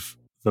part of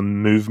the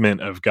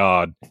movement of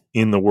God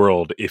in the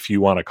world, if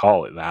you want to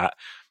call it that,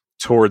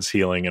 towards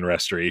healing and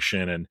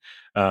restoration. And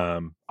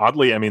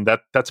oddly, I mean,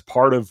 that's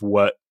part of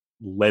what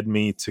led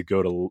me to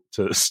go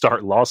to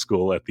start law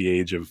school at the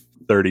age of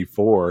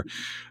 34,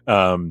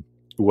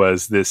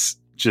 was this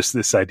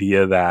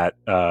idea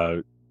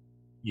that,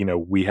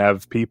 we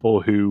have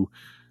people who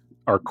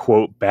are,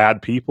 quote,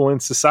 bad people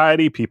in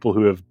society, people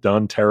who have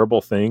done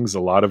terrible things.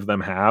 A lot of them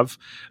have.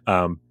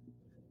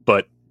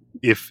 But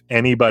if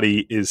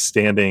anybody is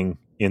standing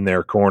in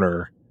their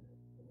corner,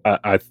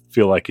 I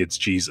feel like it's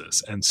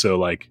Jesus. And so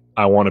like,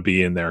 I want to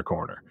be in their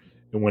corner.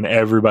 And when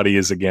everybody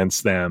is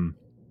against them,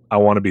 I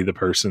want to be the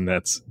person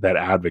that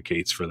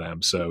advocates for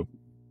them. So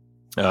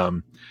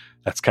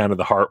that's kind of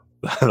the heart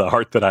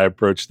that I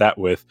approach that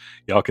with.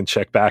 Y'all can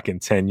check back in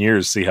 10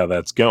 years, see how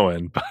that's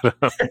going. But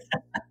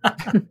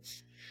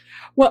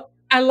well,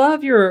 I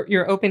love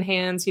your open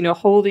hands,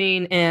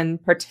 holding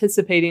and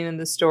participating in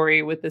the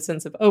story with the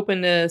sense of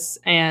openness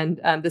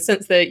and the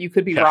sense that you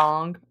could be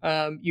wrong.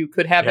 You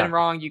could have been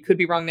wrong. You could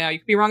be wrong now. You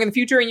could be wrong in the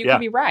future, and you could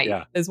be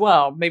right as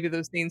well. Maybe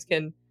those things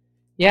can,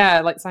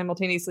 like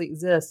simultaneously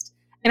exist.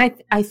 And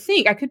I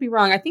think, I could be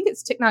wrong, I think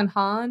it's Thich Nhat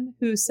Hanh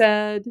who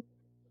said,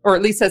 or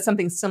at least said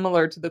something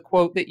similar to the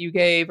quote that you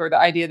gave, or the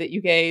idea that you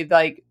gave,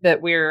 like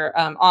that we're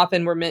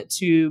often we're meant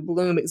to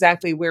bloom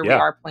exactly where we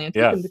are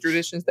planted in the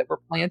traditions that were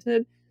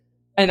planted.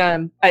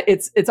 And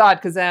it's odd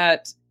because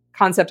that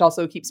concept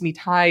also keeps me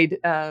tied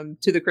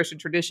to the Christian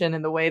tradition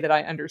and the way that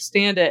I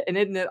understand it. And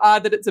isn't it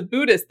odd that it's a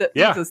Buddhist that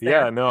leads us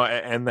there? Yeah, no,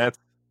 and that's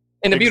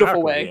in a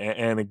beautiful way.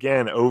 And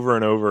again, over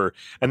and over.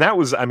 And that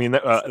was, I mean,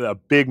 a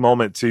big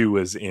moment too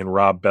was in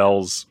Rob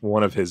Bell's,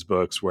 one of his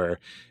books, where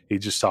he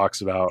just talks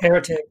about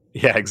heretic.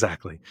 Yeah,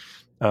 exactly.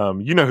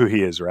 You know who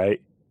he is,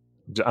 right?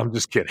 I'm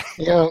just kidding.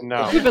 Yeah,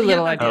 no. We have a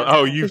little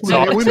idea. You've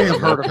talked we may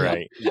have heard of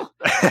him.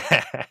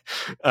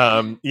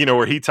 Right.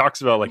 Where he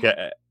talks about like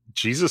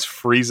Jesus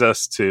frees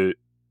us to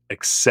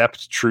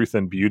accept truth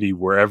and beauty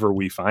wherever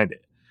we find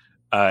it.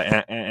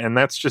 And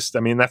that's just,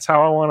 I mean, that's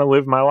how I want to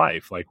live my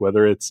life. Like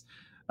whether it's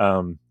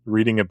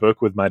reading a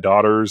book with my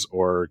daughters,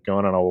 or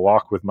going on a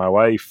walk with my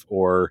wife,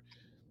 or,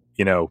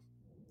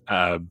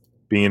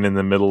 being in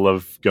the middle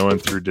of going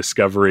through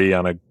discovery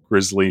on a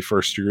grisly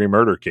first-degree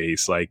murder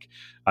case. Like,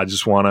 I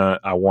just want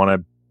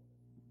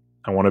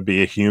to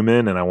be a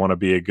human, and I want to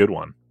be a good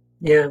one.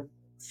 Yeah.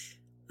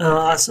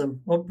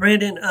 Awesome. Well,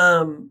 Brandon,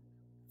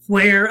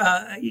 where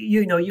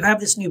you have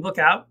this new book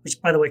out,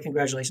 which, by the way,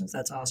 congratulations,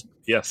 that's awesome.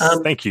 Yes,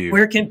 thank you.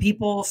 Where can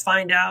people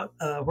find out?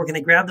 Where can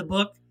they grab the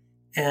book,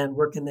 and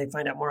where can they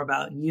find out more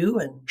about you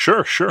and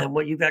Sure. and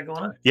what you've got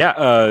going on? Yeah,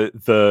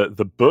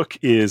 the book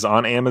is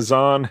on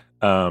Amazon.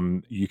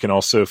 You can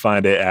also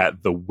find it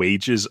at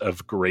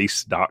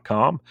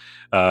thewagesofgrace.com.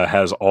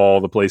 Has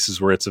all the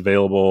places where it's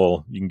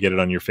available. You can get it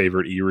on your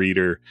favorite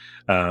e-reader.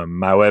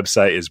 My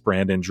website is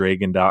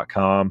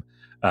brandondragan.com.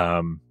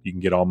 You can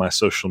get all my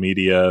social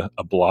media,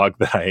 a blog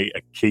that I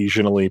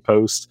occasionally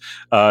post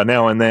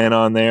now and then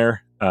on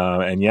there.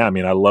 And yeah, I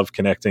mean, I love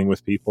connecting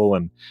with people,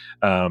 and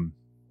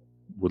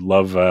would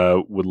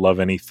love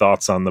any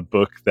thoughts on the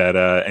book that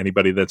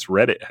anybody that's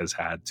read it has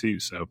had too.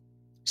 So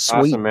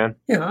Sweet. Awesome, man.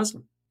 Yeah,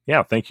 awesome.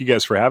 yeah, thank you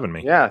guys for having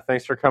me. Yeah,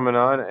 thanks for coming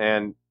on,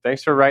 and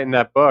thanks for writing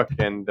that book.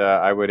 And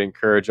I would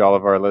encourage all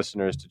of our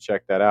listeners to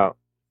check that out.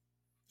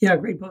 Yeah,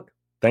 great book.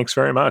 Thanks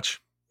very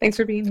much. Thanks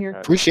for being here.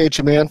 Appreciate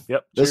you, man.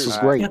 Yep. This cheers. was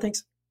great. Yeah,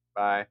 thanks.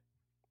 Bye.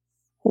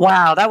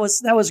 Wow, that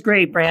was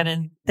great,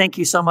 Brandon. Thank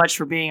you so much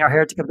for being our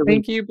Heretic of the Week.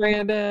 Thank you,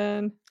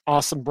 Brandon.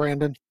 Awesome,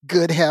 Brandon.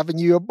 Good having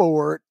you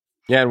aboard.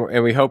 Yeah,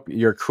 and we hope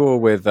you're cool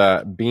with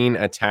being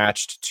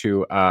attached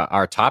to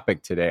our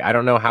topic today. I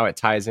don't know how it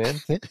ties in,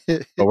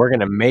 but we're going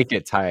to make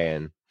it tie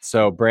in.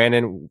 So,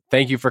 Brandon,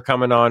 thank you for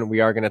coming on.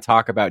 We are going to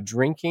talk about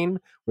drinking.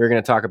 We're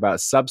going to talk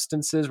about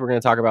substances. We're going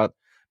to talk about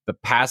the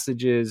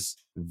passages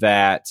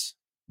that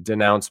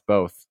denounce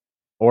both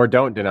or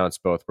don't denounce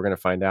both. We're going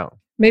to find out.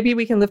 Maybe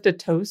we can lift a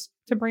toast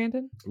to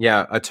Brandon.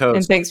 Yeah, a And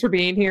toast. thanks for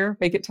being here.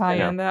 Make it tie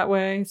Yeah. in that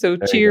way. So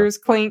There you cheers,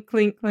 clink,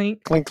 clink,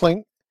 clink. Clink,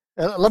 clink.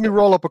 Let me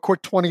roll up a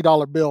quick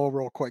 $20 bill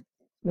real quick.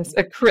 That's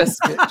a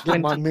crisp.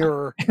 Get my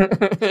mirror.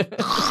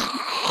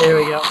 There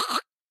we go.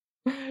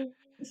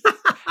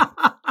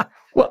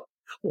 Well,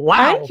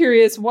 Wow. I'm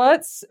curious,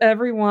 what's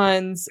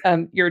everyone's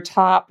your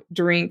top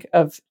drink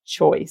of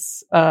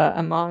choice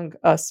among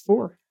us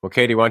four? Well,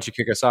 Katie, why don't you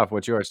kick us off?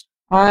 What's yours?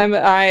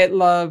 I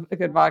love a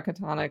good vodka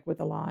tonic with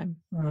a lime.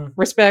 Mm.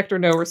 Respect or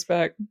no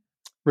respect?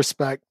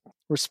 Respect.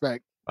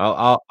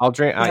 I'll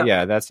drink. Yeah.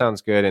 Yeah, that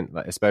sounds good, and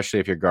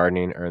especially if you're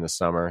gardening or in the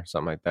summer,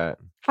 something like that.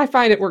 I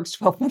find it works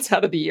 12 months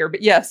out of the year,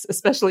 but yes,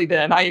 especially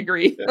then. I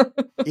agree.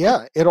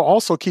 Yeah, it'll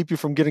also keep you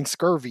from getting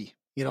scurvy.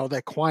 You know,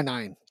 that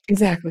quinine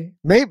Exactly.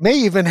 may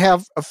even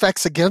have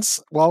effects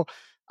against. Well,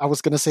 I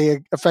was going to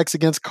say effects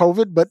against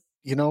COVID, but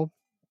you know,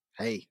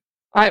 hey,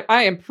 I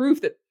am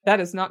proof that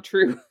is not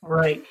true.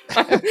 Right.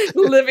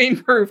 Living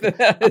proof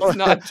that is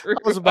not true.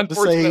 I was about to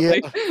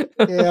say,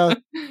 yeah,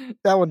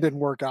 that one didn't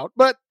work out.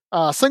 But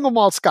single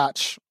malt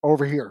Scotch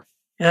over here,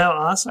 Yeah,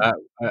 awesome.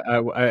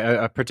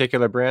 A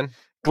particular brand.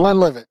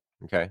 Glenlivet.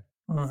 Okay,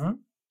 Mm-hmm.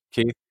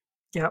 Keith.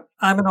 Yeah,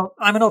 I'm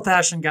an old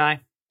fashioned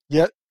guy.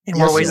 Yeah, in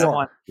more yes, ways you than are.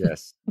 one.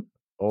 Yes,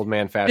 old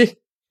man fashion.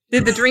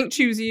 Did the drink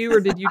choose you, or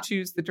did you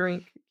choose the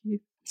drink?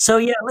 So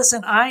yeah,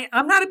 listen,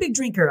 I'm not a big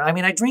drinker. I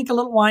mean, I drink a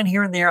little wine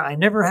here and there. I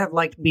never have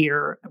liked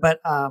beer, but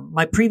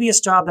my previous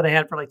job that I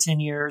had for like 10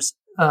 years,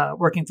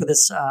 working for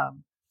this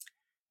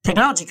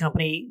technology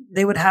company,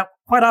 they would have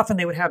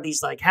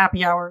these like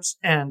happy hours,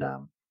 and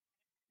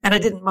I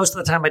didn't, most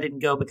of the time I didn't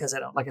go because I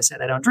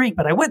don't drink,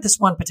 but I went this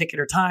one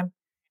particular time,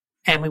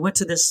 and we went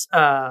to this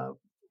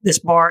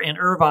bar in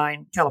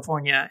Irvine,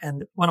 California,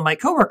 and one of my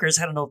coworkers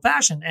had an old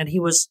fashioned, and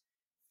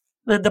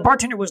the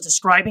bartender was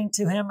describing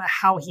to him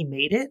how he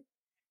made it.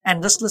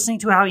 And just listening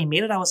to how he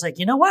made it, I was like,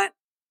 you know what?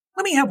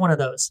 Let me have one of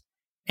those.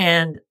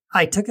 And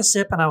I took a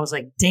sip and I was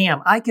like,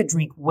 damn, I could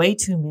drink way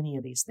too many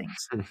of these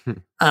things.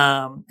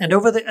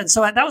 And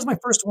so that was my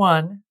first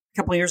one a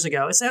couple of years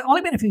ago. It's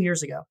only been a few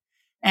years ago.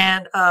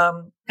 And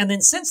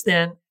then since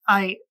then,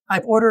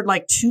 I've ordered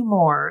like two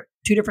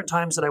different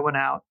times that I went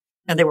out,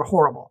 and they were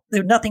horrible.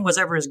 Nothing was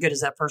ever as good as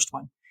that first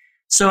one.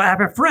 So I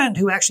have a friend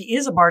who actually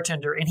is a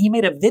bartender, and he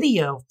made a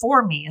video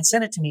for me and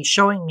sent it to me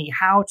showing me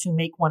how to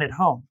make one at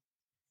home.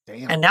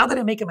 Damn. And now that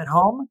I make them at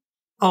home,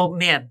 oh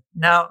man,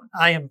 now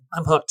I'm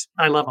hooked.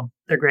 I love them.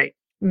 They're great.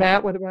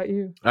 Matt, what about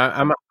you?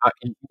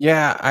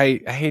 I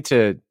hate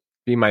to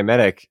be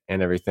mimetic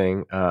and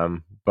everything,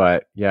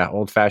 but yeah,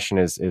 old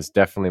fashioned is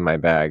definitely my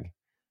bag.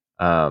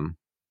 But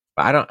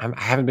I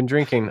haven't been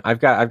drinking. I've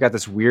got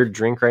this weird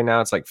drink right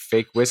now. It's like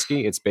fake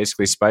whiskey. It's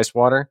basically spice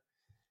water,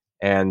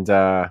 and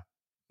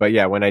but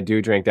yeah, when I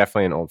do drink,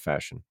 definitely an old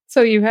fashioned.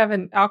 So you have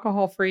an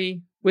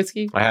alcohol-free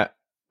whiskey?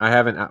 I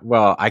haven't.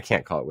 Well, I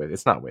can't call it whiskey.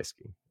 It's not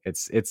whiskey.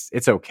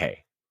 It's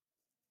okay,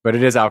 but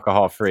it is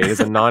alcohol free. It is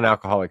a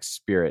non-alcoholic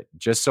spirit,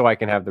 just so I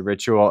can have the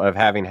ritual of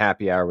having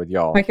happy hour with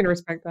y'all. I can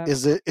respect that.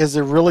 Is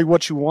it really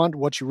what you want?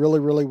 What you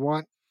really, really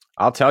want?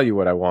 I'll tell you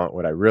what I want.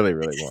 What I really,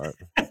 really want.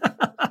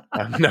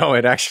 No,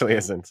 it actually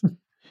isn't.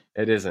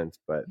 It isn't,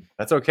 but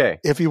that's okay.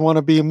 If you want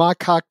to be my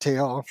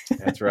cocktail.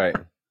 That's right.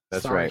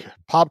 That's Sorry. right.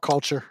 Pop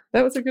culture.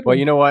 That was a good Well, one.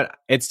 you know what?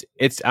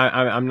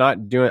 I'm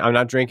not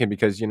drinking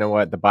because you know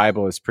what? The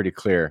Bible is pretty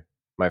clear,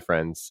 my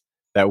friends,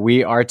 that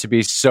we are to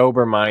be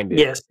sober minded.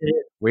 Yes, it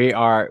is. We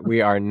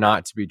are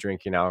not to be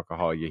drinking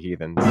alcohol, you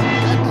heathens.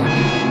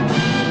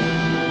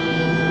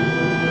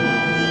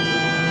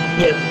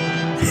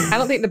 Yeah. I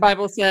don't think the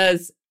Bible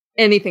says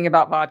anything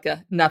about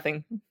vodka.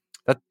 Nothing.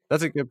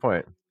 That's a good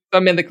point.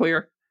 I'm in the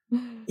clear.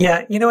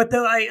 Yeah, you know what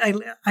though?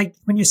 I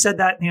when you said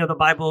that, the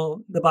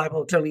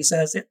Bible clearly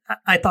says it.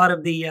 I thought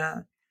of the.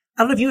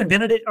 I don't know if you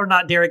invented it or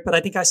not, Derek, but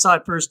I think I saw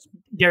it first.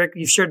 Derek,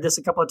 you've shared this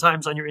a couple of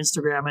times on your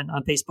Instagram and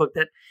on Facebook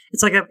that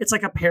it's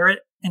like a parrot,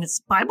 and it's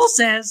Bible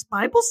says.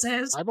 Bible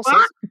says.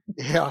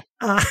 Yeah.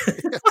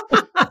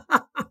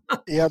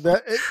 Yeah.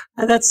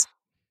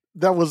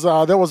 That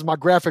was my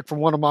graphic from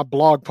one of my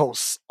blog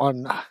posts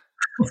on.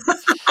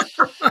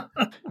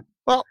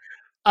 Well,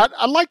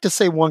 I'd like to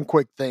say one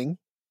quick thing,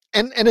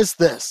 and it's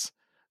this: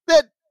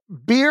 that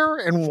beer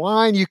and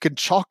wine you can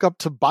chalk up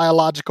to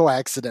biological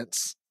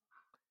accidents.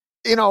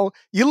 You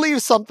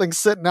leave something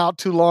sitting out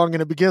too long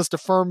and it begins to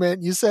ferment,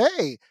 and you say,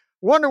 "Hey,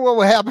 wonder what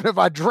would happen if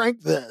I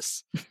drank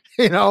this,"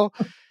 and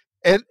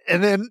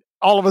then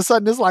all of a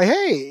sudden it's like,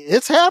 "Hey,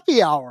 it's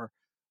happy hour."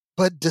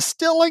 But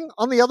distilling,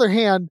 on the other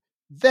hand,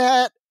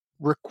 that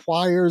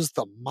requires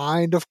the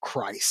mind of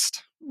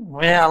Christ.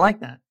 Yeah, I like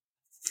that.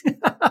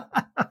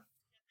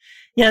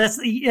 Yeah,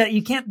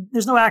 you can't.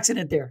 There's no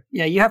accident there.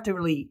 Yeah, you have to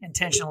really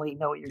intentionally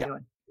know what you're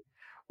doing.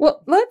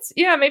 Well,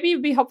 maybe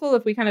it'd be helpful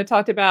if we kind of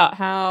talked about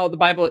how the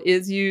Bible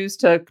is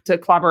used to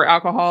clobber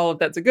alcohol, if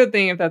that's a good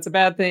thing, if that's a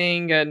bad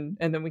thing, and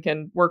then we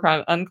can work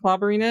on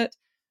unclobbering it.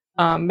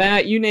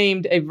 Matt, you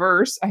named a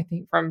verse, I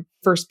think from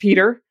 1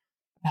 Peter,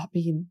 about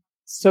being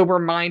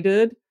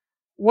sober-minded.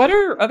 What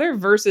are other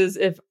verses,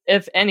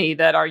 if any,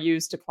 that are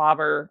used to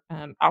clobber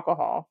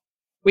alcohol?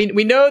 We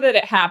know that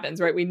it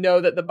happens, right? We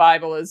know that the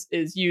Bible is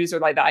used,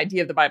 or like the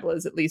idea of the Bible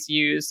is at least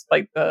used,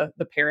 like the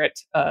parrot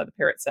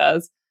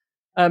says.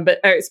 But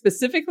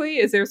specifically,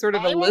 is there sort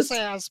of a list?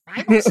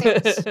 Bible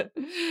says.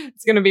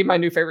 It's going to be my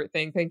new favorite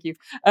thing. Thank you.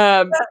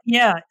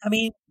 Yeah, I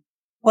mean,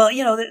 well,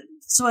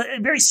 so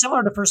very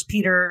similar to 1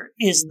 Peter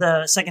is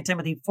the 2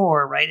 Timothy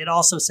 4, right? It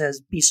also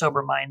says, be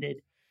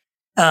sober-minded.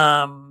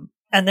 And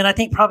then I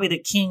think probably the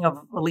king of,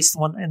 at least the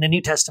one in the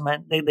New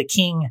Testament, the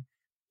king,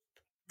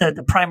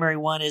 the primary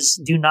one is,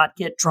 do not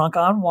get drunk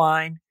on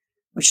wine,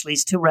 which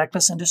leads to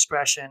reckless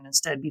indiscretion.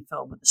 Instead, be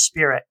filled with the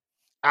Spirit.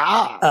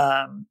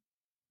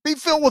 Be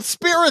filled with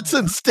spirits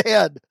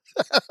instead.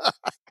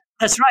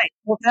 That's right.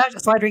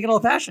 That's why I drink it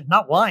old-fashioned,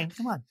 not wine.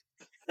 Come on.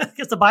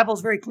 Because the Bible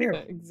is very clear.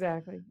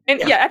 Exactly.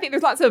 And I think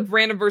there's lots of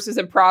random verses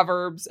in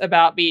Proverbs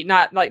about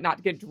not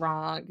to get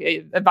drunk,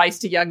 advice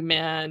to young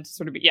men to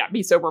sort of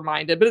be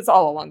sober-minded, but it's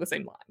all along the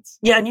same lines.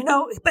 Yeah, and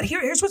but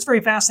here's what's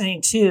very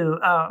fascinating too.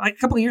 A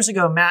couple of years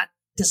ago, Matt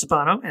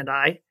DiStefano and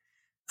I,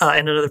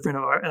 and another friend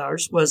of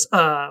ours, was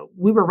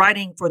we were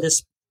writing for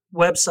this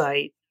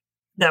website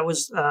that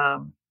was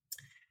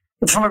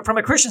from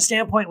a Christian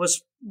standpoint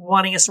was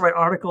wanting us to write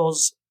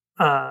articles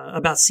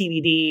about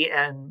CBD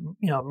and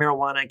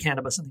marijuana and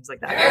cannabis and things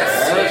like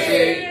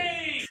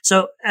that.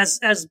 So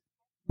as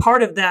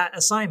part of that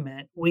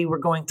assignment, we were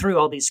going through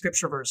all these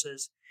scripture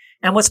verses.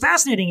 And what's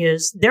fascinating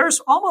is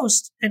there's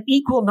almost an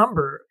equal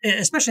number,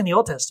 especially in the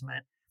Old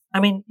Testament. I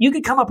mean, you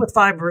could come up with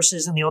 5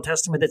 verses in the Old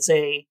Testament that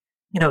say,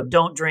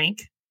 don't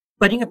drink,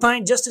 but you can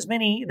find just as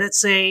many that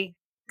say,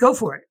 go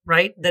for it,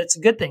 right? That it's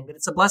a good thing, that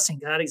it's a blessing.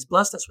 God, He's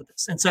blessed us with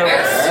this. And so,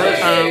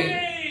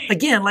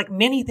 again, like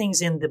many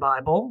things in the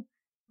Bible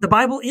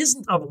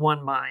isn't of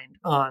one mind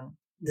on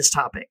this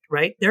topic,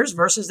 right? There's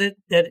verses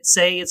that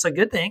say it's a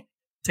good thing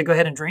to go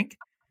ahead and drink,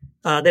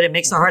 that it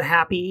makes the heart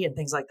happy and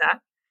things like that.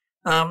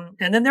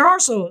 And then there are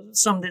also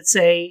some that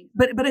say,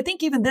 but I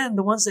think even then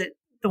the ones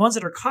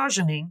that are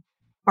cautioning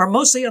are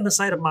mostly on the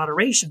side of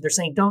moderation. They're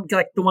saying don't,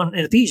 like the one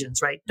in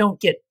Ephesians, right? Don't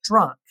get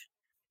drunk.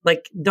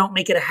 Like, don't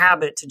make it a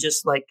habit to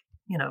just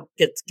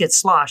get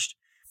sloshed.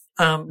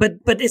 But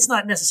it's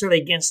not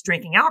necessarily against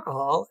drinking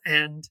alcohol.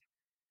 And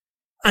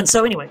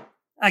so anyway,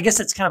 I guess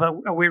it's kind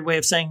of a weird way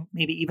of saying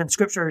maybe even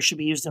scripture should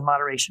be used in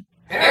moderation.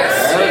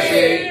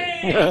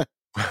 I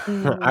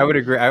would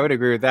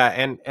agree with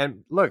that.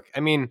 And look, I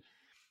mean,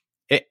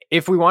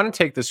 if we want to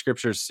take the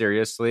scriptures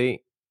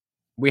seriously,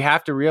 we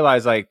have to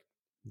realize like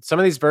some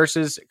of these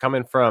verses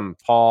coming from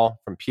Paul,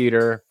 from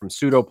Peter, from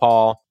pseudo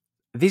Paul,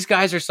 these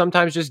guys are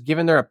sometimes just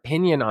giving their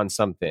opinion on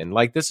something.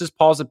 Like, this is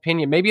Paul's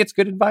opinion. Maybe it's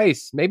good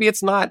advice. Maybe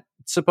it's not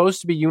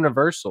supposed to be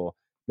universal.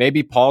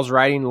 Maybe Paul's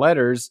writing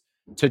letters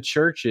to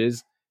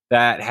churches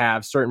that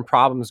have certain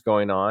problems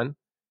going on.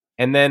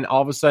 And then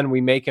all of a sudden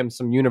we make him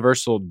some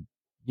universal,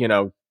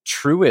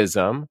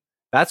 truism.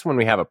 That's when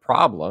we have a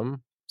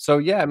problem. So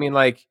yeah, I mean,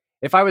 like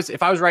if I was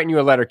writing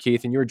you a letter,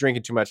 Keith, and you were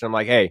drinking too much, and I'm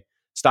like, hey,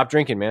 stop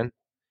drinking, man.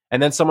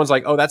 And then someone's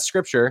like, oh, that's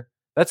scripture.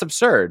 That's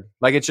absurd.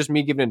 Like, it's just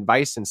me giving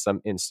advice in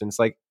some instance.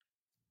 Like,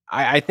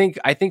 I think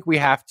we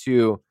have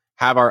to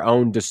have our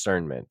own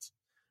discernment,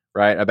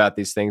 right, about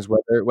these things,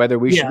 whether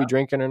we should be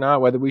drinking or not,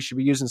 whether we should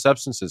be using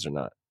substances or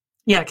not.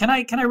 Yeah. Can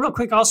I real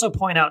quick also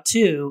point out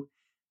too,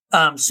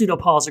 pseudo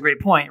Paul is a great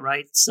point,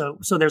 right? So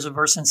there's a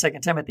verse in 2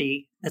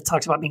 Timothy that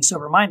talks about being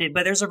sober-minded,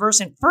 but there's a verse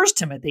in 1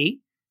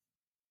 Timothy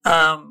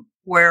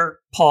where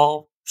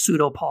Paul,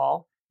 pseudo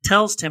Paul,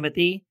 tells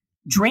Timothy,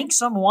 drink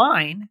some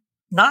wine,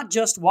 not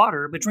just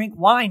water, but drink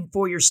wine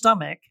for your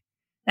stomach,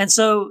 And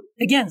so,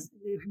 again,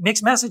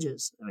 mixed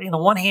messages. On the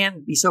one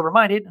hand, be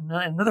sober-minded. And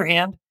on the other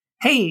hand,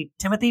 hey,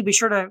 Timothy, be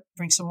sure to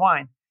drink some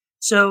wine.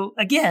 So,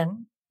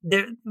 again,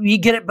 you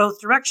get it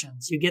both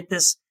directions. You get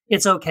this,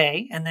 it's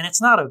okay, and then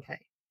it's not okay,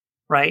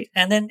 right?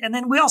 And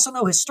then we also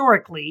know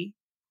historically,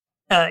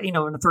 in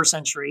the first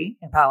century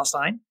in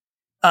Palestine,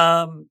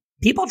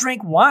 people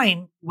drank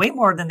wine way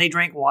more than they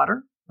drank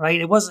water, right?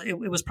 It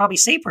was probably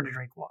safer to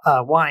drink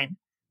wine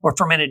or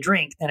fermented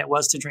drink than it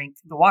was to drink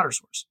the water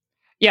source.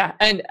 Yeah,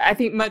 and I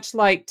think much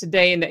like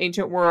today in the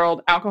ancient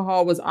world,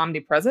 alcohol was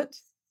omnipresent.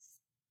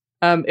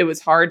 It was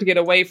hard to get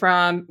away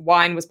from.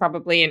 Wine was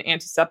probably an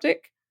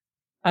antiseptic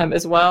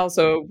as well.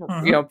 So,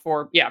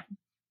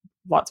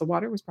 lots of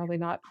water was probably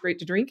not great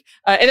to drink.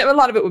 And a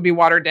lot of it would be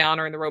watered down,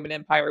 or in the Roman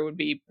Empire would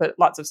be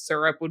lots of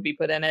syrup would be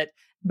put in it.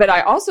 But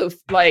I'm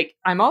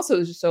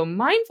also so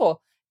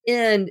mindful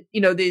in,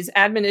 these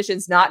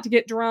admonitions not to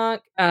get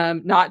drunk,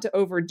 not to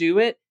overdo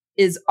it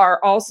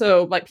are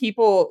also like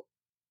people,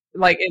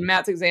 like in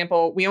Matt's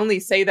example, we only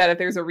say that if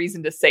there's a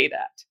reason to say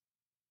that,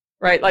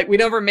 right? Like we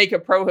never make a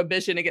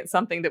prohibition against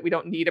something that we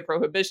don't need a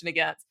prohibition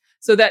against.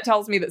 So that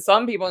tells me that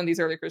some people in these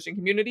early Christian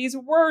communities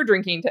were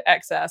drinking to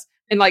excess.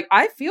 And like,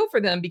 I feel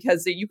for them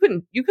because you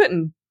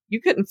couldn't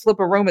flip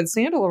a Roman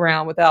sandal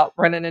around without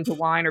running into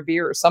wine or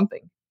beer or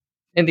something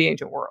in the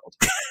ancient world.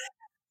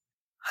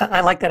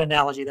 I like that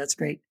analogy. That's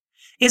great.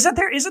 Isn't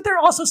there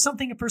also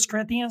something in 1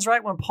 Corinthians,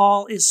 right? When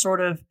Paul is sort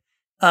of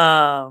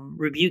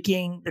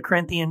rebuking the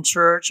Corinthian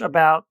church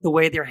about the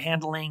way they're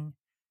handling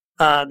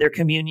their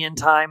communion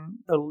time,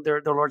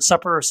 their Lord's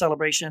Supper or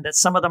celebration, that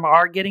some of them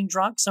are getting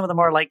drunk. Some of them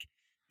are like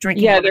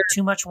drinking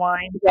too much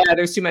wine. Yeah,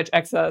 there's too much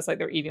excess. Like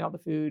they're eating all the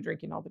food,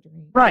 drinking all the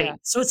drink. Right. Yeah.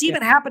 So it's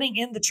even happening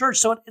in the church.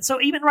 So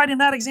even right in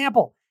that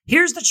example,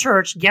 here's the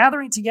church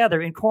gathering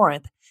together in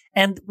Corinth,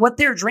 and what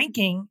they're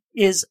drinking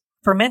is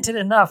fermented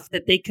enough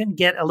that they can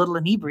get a little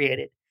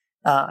inebriated.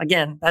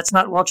 Again, that's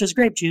not Welch's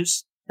grape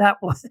juice. That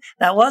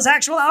was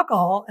actual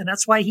alcohol, and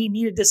that's why he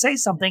needed to say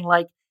something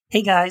like,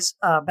 "Hey guys,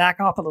 back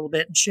off a little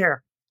bit and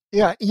share."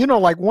 Yeah,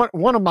 like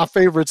one of my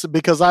favorites,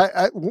 because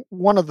I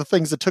one of the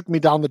things that took me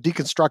down the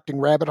deconstructing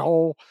rabbit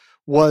hole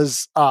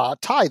was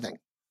tithing,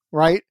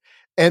 right?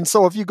 And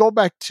so if you go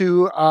back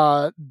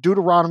to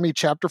Deuteronomy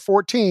chapter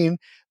 14,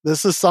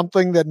 this is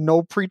something that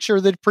no preacher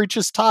that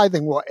preaches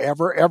tithing will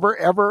ever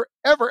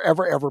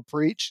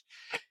preach.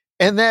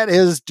 And that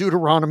is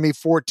Deuteronomy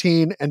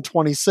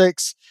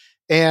 14:26.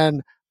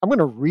 And I'm going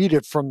to read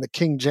it from the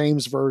King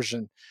James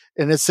Version.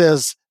 And it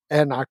says,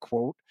 and I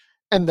quote,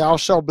 "And thou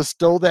shalt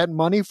bestow that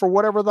money for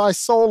whatever thy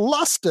soul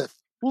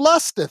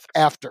lusteth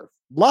after,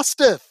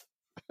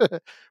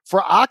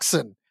 for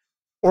oxen,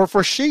 or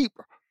for sheep,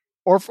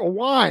 or for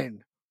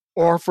wine,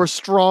 or for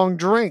strong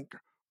drink,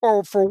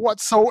 or for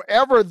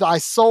whatsoever thy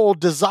soul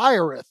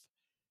desireth.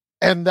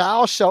 And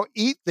thou shalt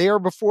eat there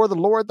before the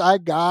Lord thy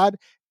God,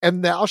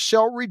 and thou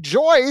shalt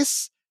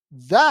rejoice,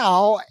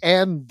 thou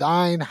and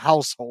thine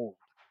household."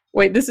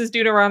 Wait, this is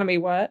Deuteronomy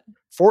what?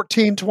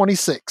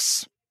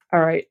 14:26. All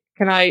right.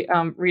 Can I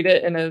read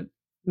it in a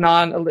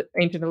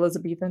non-ancient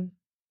Elizabethan?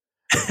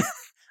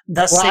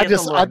 Thus saith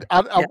the Lord.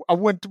 I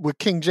went with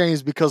King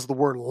James because of the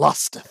word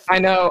lusteth. I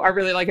know. I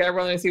really like it. I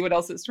want to see what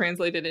else it's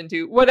translated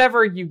into.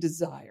 Whatever you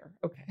desire.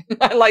 Okay.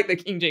 I like the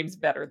King James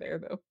better there,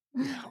 though.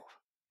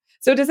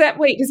 So does that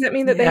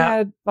mean that they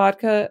had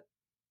vodka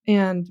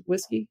and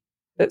whiskey?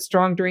 That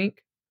strong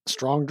drink?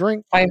 Strong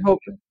drink? I hope.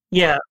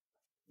 Yeah.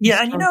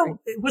 Yeah, and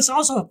what's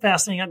also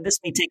fascinating, this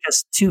may take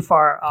us too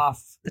far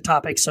off the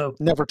topic, so...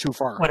 Never too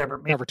far.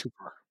 Whatever. Never too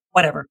far.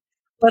 Whatever.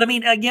 But I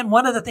mean, again,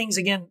 one of the things,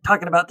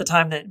 talking about the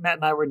time that Matt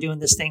and I were doing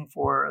this thing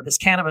for this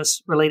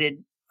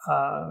cannabis-related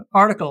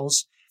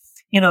articles,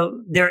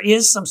 there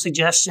is some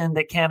suggestion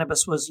that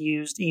cannabis was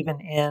used even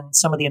in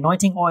some of the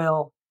anointing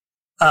oil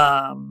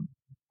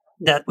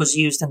that was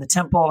used in the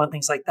temple and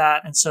things like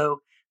that. And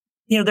so,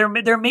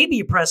 there may be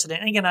a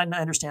precedent. And again, I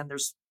understand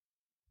there's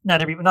not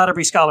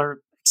every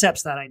scholar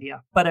accepts that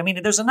idea. But I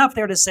mean, there's enough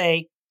there to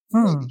say,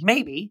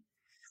 maybe.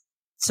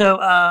 So,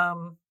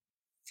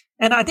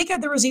 and I think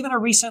there was even a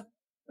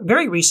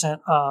very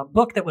recent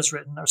book that was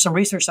written, or some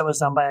research that was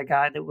done by a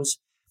guy that was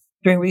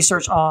doing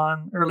research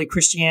on early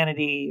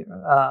Christianity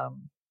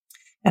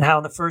and how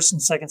in the first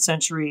and second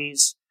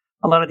centuries,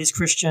 a lot of these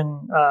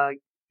Christian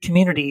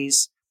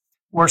communities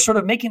were sort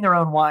of making their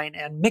own wine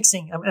and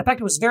mixing. In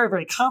fact, it was very,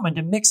 very common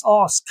to mix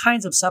all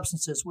kinds of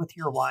substances with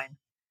your wine.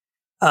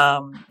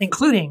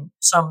 Including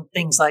some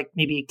things like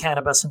maybe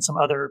cannabis and some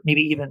other,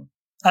 maybe even,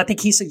 I think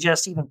he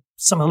suggests even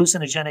some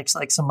hallucinogenics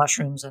like some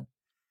mushrooms and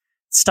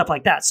stuff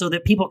like that, so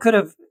that people could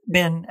have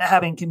been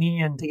having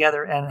communion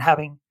together and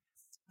having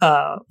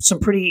some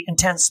pretty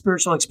intense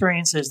spiritual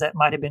experiences that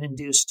might have been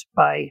induced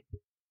by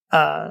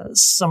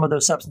some of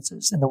those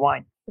substances in the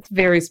wine. It's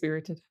very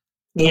spirited.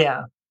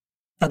 Yeah.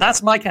 Now,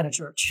 that's my kind of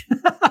church.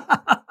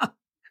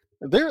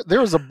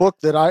 There's a book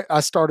that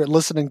I started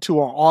listening to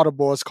on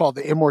Audible. It's called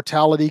The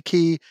Immortality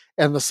Key,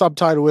 and the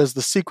subtitle is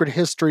The Secret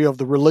History of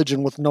the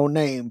Religion with No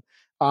Name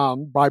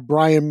by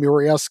Brian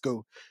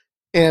Muriescu.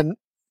 And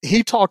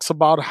he talks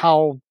about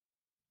how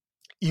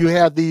you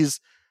had these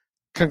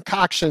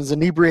concoctions,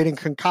 inebriating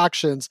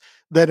concoctions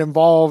that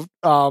involve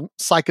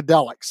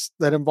psychedelics,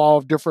 that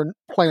involve different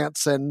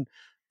plants and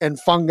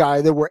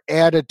fungi that were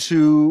added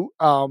to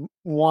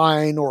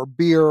wine or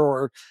beer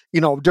or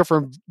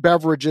different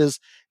beverages,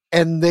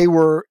 and they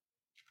were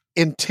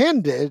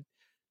intended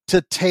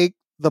to take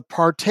the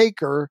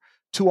partaker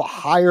to a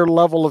higher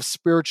level of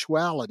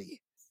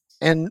spirituality.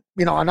 And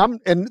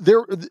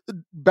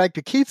back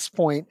to Keith's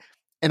point,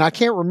 and I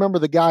can't remember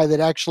the guy that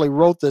actually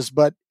wrote this,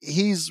 but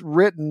he's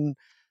written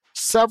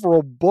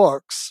several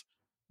books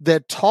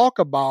that talk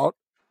about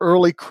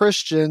early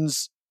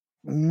Christians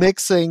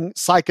mixing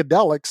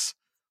psychedelics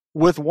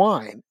with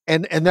wine.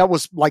 And that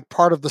was like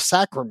part of the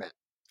sacrament.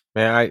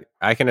 Man,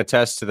 I can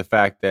attest to the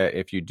fact that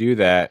if you do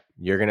that,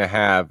 you're gonna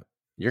have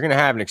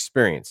an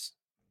experience.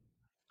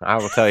 I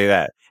will tell you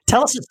that.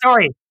 Tell us a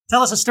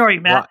story,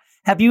 Matt. Well,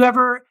 have you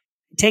ever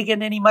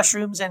taken any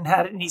mushrooms and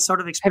had any sort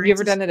of experience?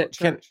 Have you ever done it at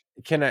church?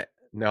 Can I?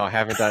 No, I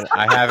haven't done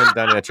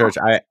it at church.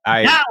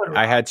 I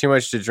had too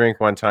much to drink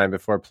one time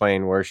before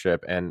playing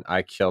worship, and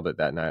I killed it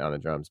that night on the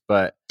drums.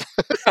 But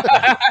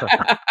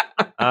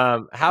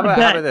how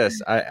about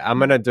this? I'm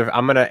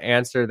gonna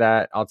answer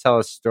that. I'll tell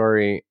a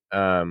story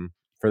for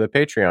the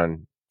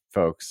Patreon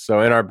folks. So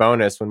in our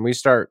bonus, when we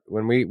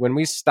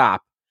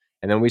stop,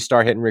 and then we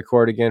start hitting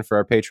record again for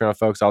our Patreon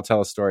folks, I'll tell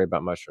a story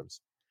about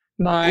mushrooms.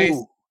 Nice.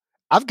 Ooh,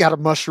 I've got a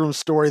mushroom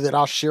story that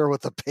I'll share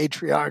with the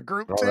Patreon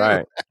group too. All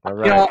right.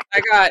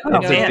 I got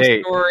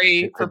a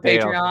story for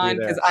Patreon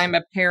because I'm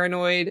a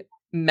paranoid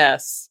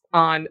mess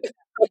on.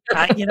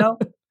 And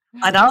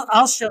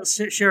I'll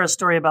share a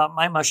story about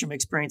my mushroom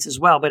experience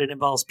as well, but it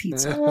involves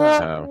pizza.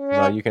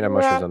 Well, you can have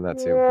mushrooms on that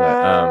too,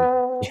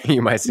 but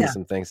you might see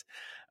some things.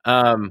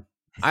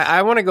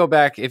 I want to go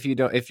back, if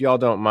y'all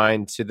don't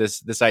mind, to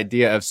this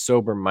idea of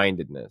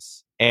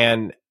sober-mindedness.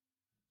 And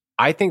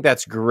I think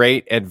that's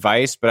great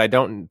advice, but I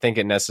don't think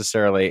it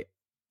necessarily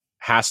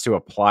has to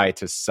apply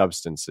to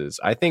substances.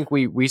 I think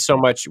we so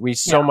much of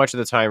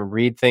the time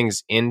read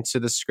things into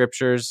the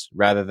scriptures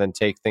rather than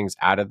take things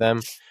out of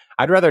them.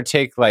 I'd rather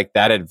take like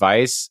that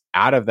advice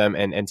out of them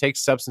and take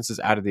substances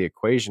out of the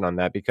equation on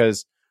that,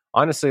 because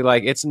honestly,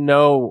 like it's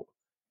no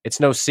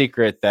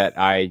secret that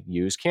I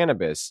use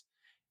cannabis.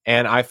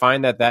 And I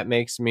find that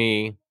makes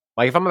me,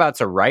 like, if I'm about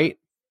to write,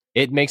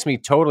 it makes me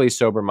totally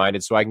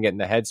sober-minded so I can get in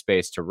the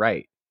headspace to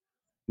write.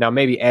 Now,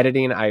 maybe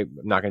editing, I'm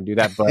not going to do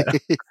that, but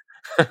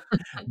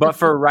but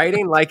for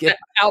writing, like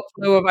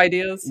outflow of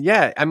ideas.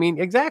 Yeah, I mean,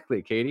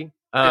 exactly, Katie.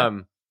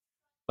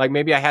 Like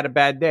maybe I had a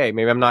bad day.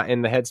 Maybe I'm not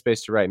in the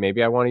headspace to write.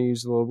 Maybe I want to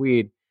use a little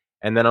weed.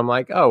 And then I'm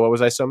like, oh, what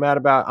was I so mad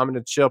about? I'm going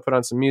to chill, put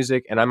on some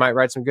music, and I might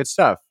write some good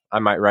stuff. I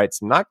might write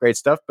some not great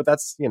stuff, but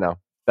that's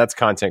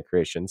content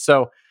creation.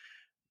 So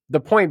the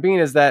point being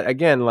is that,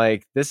 again,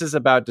 like, this is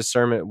about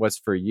discernment, what's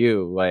for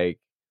you. Like,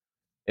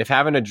 if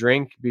having a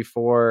drink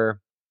before,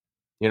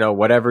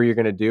 whatever you're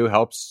going to do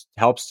helps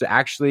to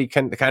actually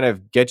kind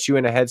of get you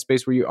in a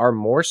headspace where you are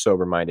more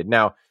sober-minded.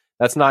 Now,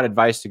 that's not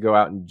advice to go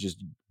out and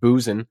just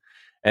boozing,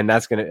 and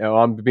that's going to,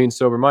 I'm being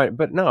sober-minded.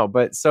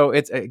 But so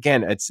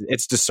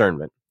it's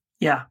discernment.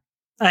 Yeah,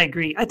 I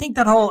agree. I think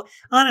I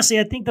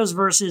think those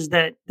verses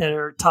that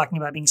are talking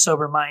about being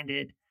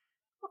sober-minded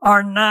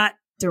are not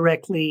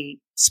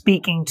directly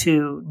speaking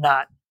to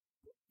not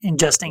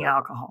ingesting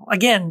alcohol.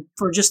 Again,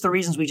 for just the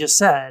reasons we just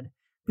said,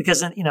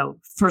 because, 1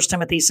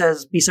 Timothy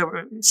says, be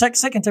sober. 2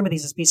 Timothy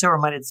says, be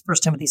sober-minded. 1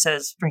 Timothy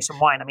says, drink some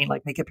wine. I mean,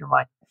 like, make up your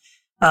mind.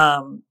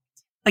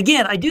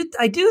 Again, I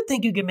do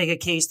think you can make a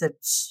case that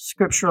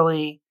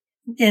scripturally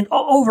and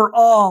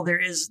overall there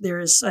is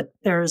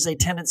a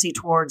tendency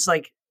towards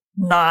like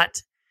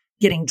not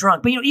getting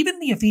drunk. But even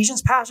the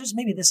Ephesians passage,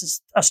 maybe this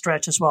is a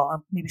stretch as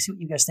well. Maybe see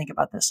what you guys think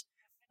about this.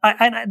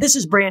 This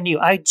is brand new.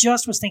 I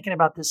just was thinking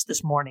about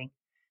this morning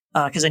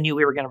because I knew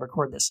we were going to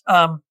record this.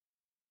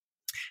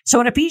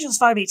 So in Ephesians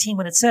 5:18,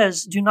 when it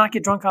says, "Do not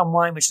get drunk on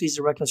wine, which leads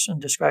to reckless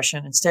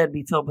indiscretion. Instead,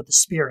 be filled with the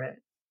Spirit."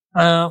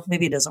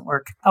 Maybe it doesn't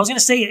work. I was going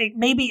to say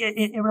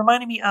it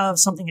reminded me of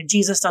something that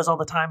Jesus does all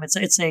the time. It's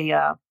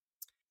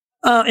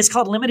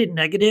called limited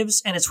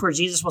negatives, and it's where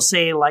Jesus will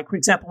say, like, for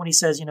example, when he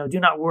says, do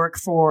not work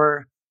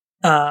for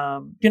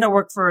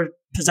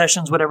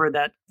possessions, whatever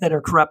that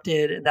are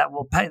corrupted, that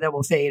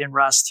will fade and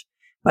rust,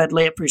 but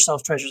lay up for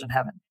yourselves treasures in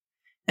heaven.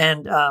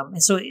 And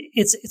so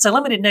it's a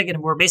limited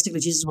negative where basically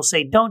Jesus will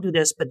say, don't do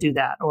this, but do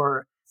that.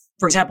 Or,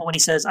 for example, when he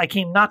says, I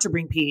came not to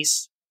bring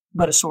peace,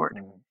 but a sword.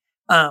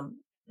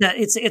 That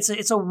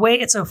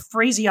it's a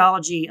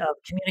phraseology of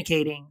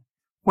communicating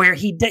where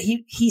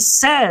he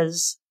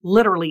says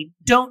literally,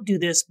 don't do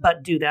this,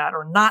 but do that,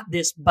 or not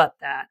this, but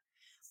that.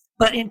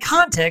 But in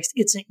context,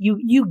 it's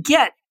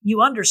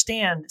you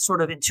understand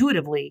sort of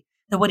intuitively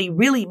that what he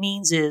really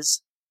means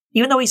is,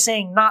 even though he's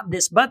saying not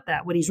this, but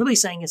that, what he's really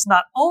saying is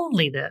not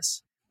only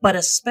this, but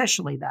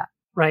especially that,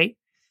 right?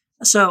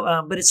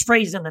 So, but it's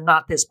phrased in the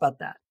not this, but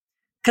that.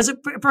 Because,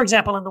 for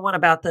example, in the one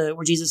about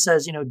where Jesus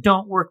says,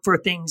 don't work for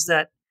things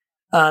that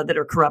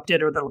are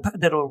corrupted or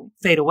that'll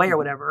fade away or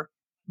whatever,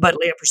 but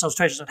lay up for yourselves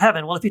treasures in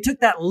heaven. Well, if you took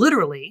that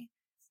literally,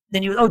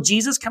 then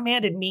Jesus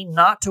commanded me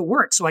not to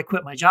work, so I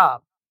quit my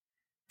job.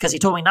 because he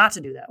told me not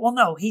to do that. Well,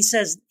 no, he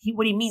says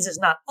what he means is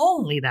not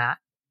only that,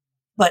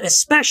 but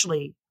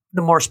especially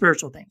the more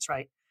spiritual things,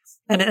 right?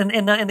 And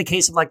in the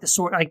case of like the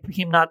sword, I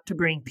came not to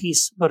bring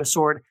peace, but a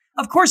sword.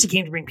 Of course he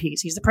came to bring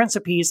peace. He's the Prince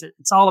of Peace.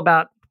 It's all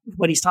about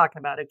what he's talking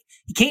about.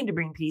 He came to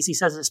bring peace. He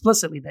says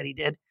explicitly that he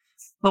did.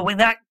 But in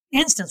that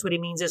instance, what he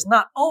means is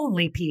not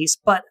only peace,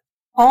 but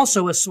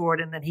also a sword.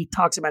 And then he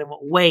talks about in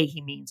what way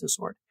he means a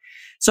sword.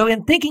 So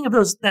in thinking of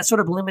that sort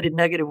of limited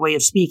negative way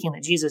of speaking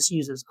that Jesus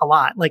uses a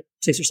lot, like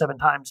 6 or 7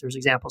 times, there's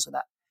examples of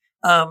that.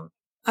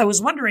 I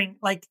was wondering,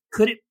 like,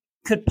 could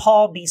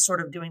Paul be sort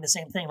of doing the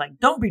same thing? Like,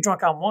 don't be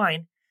drunk on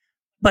wine,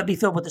 but be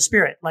filled with the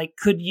Spirit. Like,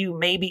 could you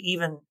maybe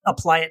even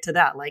apply it to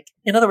that? Like,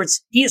 in other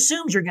words, he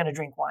assumes you're going to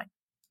drink wine.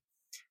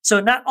 So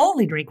not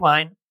only drink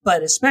wine,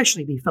 but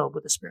especially be filled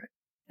with the Spirit.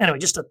 Anyway,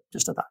 just a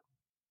thought.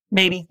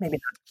 Maybe not.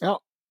 Now,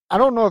 I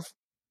don't know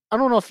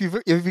if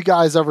you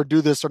guys ever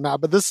do this or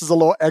not, but this is a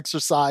little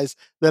exercise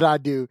that I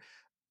do.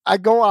 I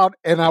go out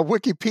and I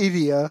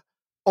Wikipedia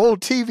old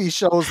TV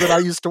shows that I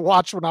used to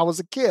watch when I was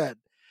a kid,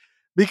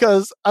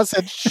 because I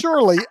said,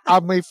 surely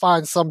I may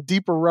find some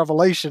deeper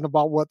revelation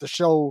about what the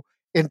show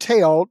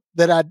entailed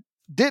that I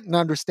didn't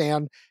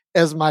understand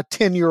as my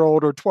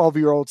 10-year-old or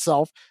 12-year-old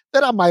self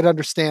that I might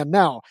understand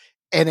now.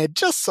 And it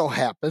just so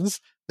happens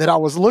that I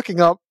was looking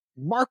up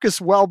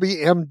Marcus Welby,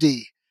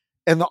 MD.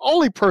 And the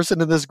only person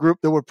in this group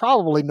that would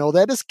probably know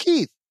that is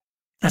Keith.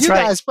 That's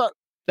right.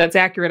 That's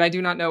accurate. I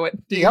do not know it.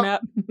 Do you,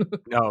 Matt?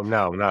 No,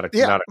 not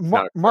a.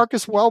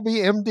 Marcus Welby,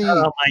 MD.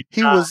 Oh my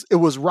God. It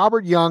was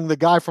Robert Young, the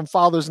guy from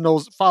Father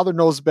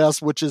Knows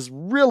Best, which is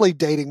really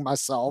dating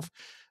myself.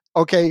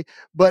 Okay,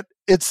 but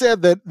it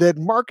said that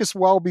Marcus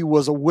Welby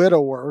was a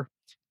widower,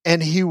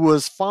 and he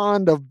was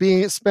fond of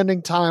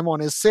spending time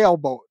on his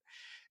sailboat.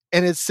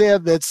 And it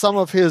said that some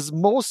of his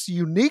most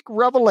unique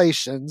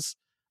revelations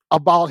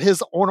about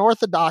his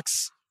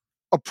unorthodox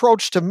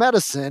approach to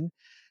medicine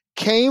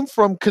came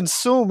from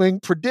consuming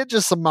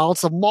prodigious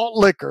amounts of malt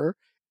liquor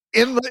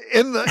in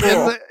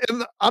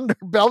the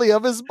underbelly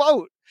of his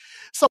boat.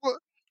 So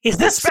is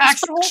this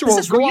factual? Is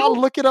this Go real? out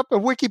and look it up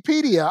in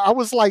Wikipedia. I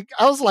was like,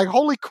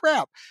 holy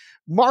crap.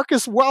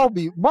 Marcus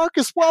fucking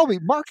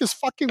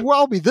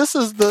Welby. This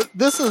is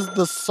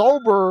the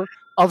sober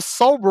of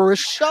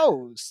soberest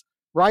shows,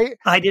 right?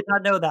 I did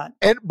not know that.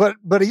 And but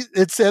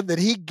it said that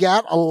he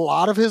got a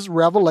lot of his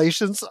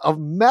revelations of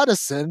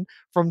medicine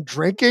from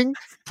drinking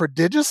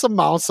prodigious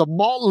amounts of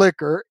malt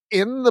liquor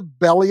in the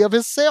belly of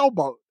his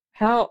sailboat.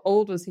 How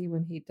old was he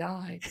when he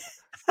died?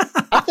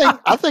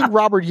 I think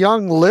Robert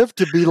Young lived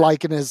to be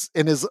like in his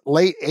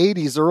late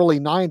 80s, early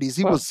 90s.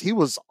 He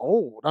was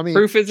old. I mean,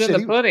 proof is in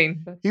the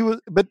pudding. He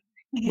was, but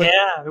he,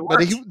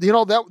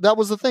 that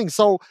was the thing.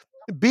 So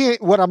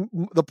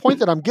the point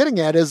that I'm getting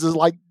at is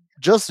like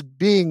just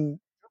being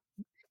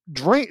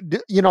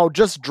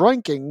just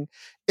drinking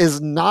is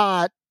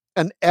not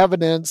an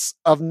evidence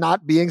of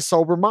not being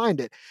sober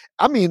minded.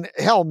 I mean,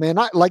 hell, man,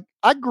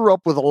 I grew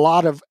up with a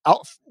lot of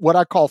what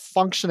I call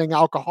functioning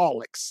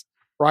alcoholics,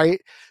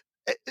 right?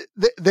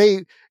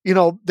 They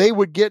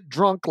would get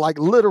drunk like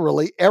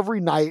literally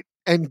every night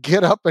and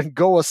get up and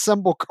go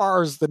assemble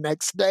cars the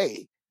next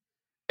day.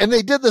 And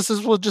they did this.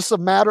 This was just a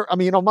matter. I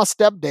mean, my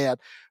stepdad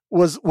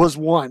was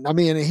one. I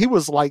mean, he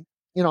was like,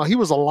 he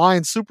was a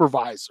line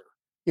supervisor.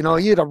 He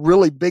had a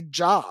really big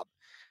job,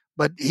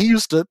 but he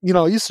used to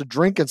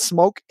drink and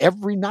smoke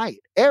every night.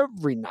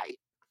 And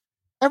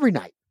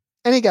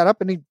he got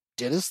up and he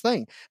did his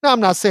thing. Now, I'm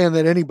not saying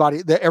that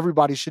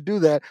everybody should do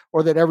that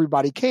or that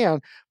everybody can,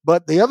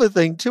 but the other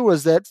thing too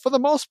is that for the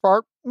most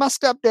part, my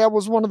stepdad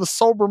was one of the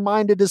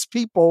sober-mindedest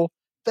people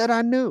that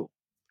I knew.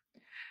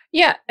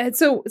 Yeah. And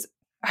so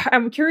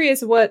I'm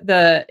curious what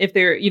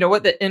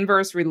the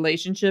inverse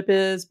relationship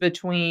is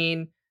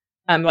between,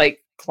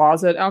 like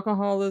closet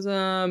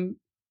alcoholism,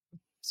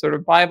 sort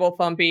of Bible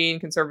thumping,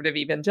 conservative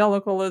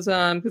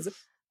evangelicalism, because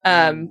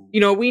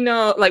we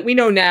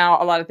know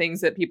now a lot of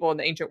things that people in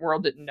the ancient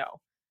world didn't know,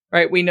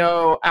 right? We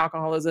know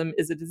alcoholism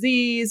is a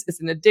disease,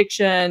 it's an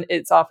addiction,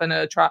 it's often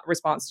a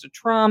response to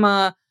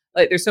trauma.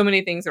 Like there's so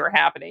many things that are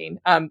happening.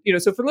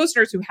 So for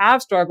listeners who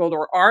have struggled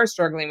or are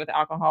struggling with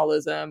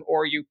alcoholism,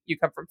 or you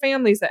come from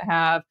families that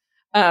have,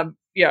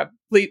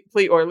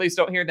 please, or at least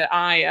don't hear that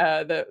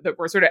that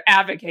we're sort of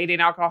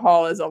advocating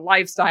alcohol as a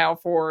lifestyle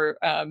for,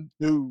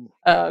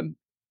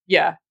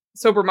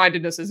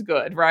 sober-mindedness is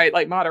good, right?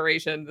 Like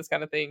moderation, this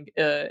kind of thing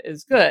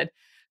is good.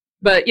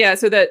 But yeah,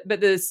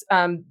 there's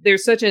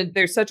such a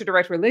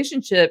direct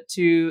relationship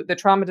to the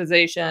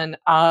traumatization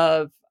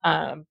of,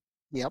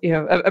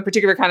 a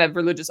particular kind of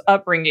religious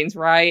upbringings,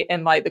 right?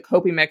 And like the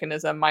coping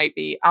mechanism might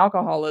be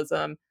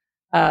alcoholism,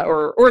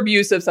 or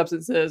abuse of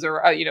substances,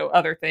 or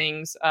other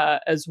things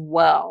as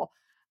well.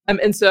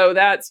 And so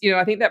that's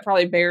I think that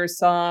probably bears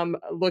some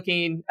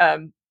looking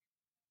at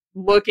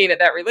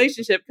that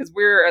relationship, because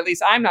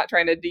I'm not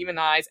trying to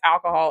demonize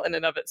alcohol in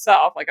and of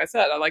itself. Like I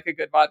said, I like a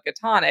good vodka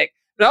tonic,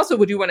 but also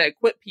would you want to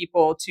equip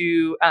people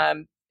to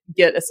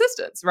get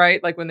assistance,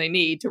 right? Like when they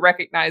need to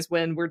recognize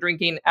when we're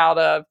drinking out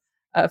of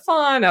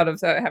fun, out of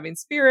having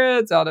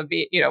spirits, out of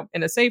being,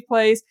 in a safe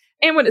place.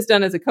 and when it's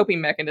done as a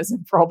coping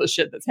mechanism for all the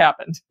shit that's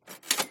happened.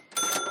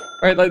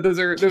 Right, like those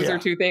are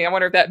two things. I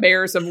wonder if that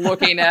bears some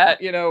looking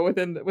at,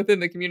 within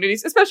the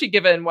communities, especially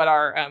given what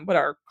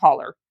our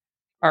caller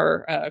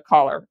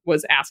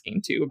was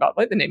asking too about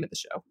like the name of the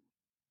show.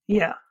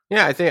 Yeah.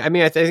 Yeah, I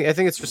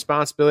think it's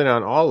responsibility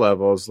on all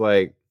levels,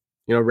 like,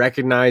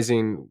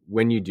 recognizing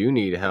when you do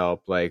need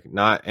help, like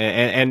not,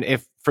 and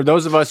if for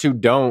those of us who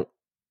don't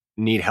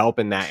need help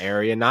in that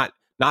area, not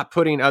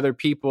putting other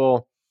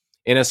people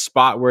in a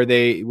spot where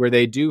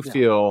they do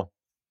feel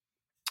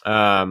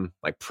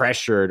like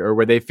pressured or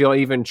where they feel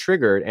even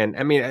triggered. And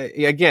I mean,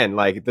 again,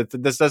 like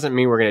this doesn't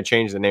mean we're going to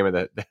change the name of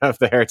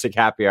the Heretic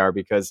Happy Hour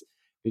because,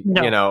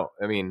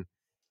 I mean,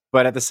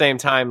 but at the same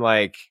time,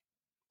 like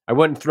I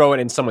wouldn't throw it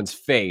in someone's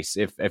face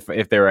if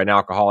they were an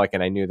alcoholic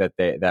and I knew that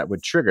that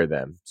would trigger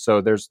them.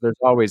 So there's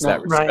always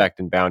that respect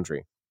and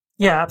boundary.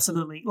 Yeah,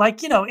 absolutely.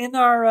 Like, in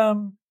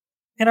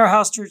our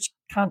house church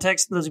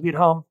context, those of you at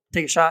home,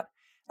 take a shot.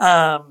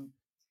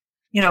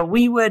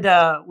 We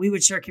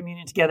would share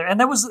communion together,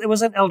 and it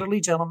was an elderly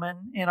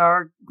gentleman in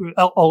our group,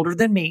 older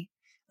than me,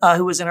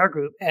 who was in our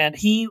group, and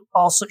he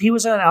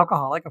was an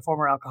alcoholic, a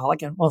former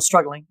alcoholic, and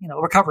struggling,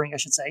 recovering, I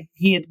should say.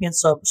 He had been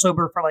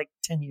sober for like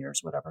 10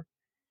 years, whatever.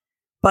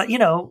 But we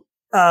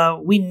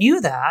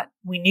knew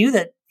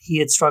that he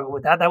had struggled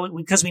with that. That was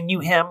because we knew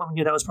him, and we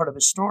knew that was part of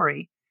his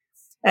story.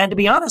 And to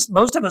be honest,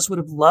 most of us would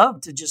have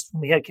loved to just,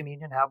 when we had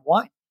communion, have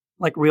wine,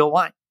 like real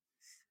wine,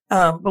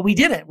 but we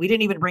didn't. We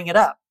didn't even bring it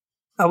up.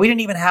 We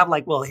didn't even have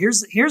like, well,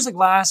 here's a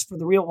glass for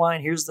the real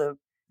wine. Here's the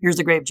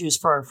grape juice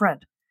for our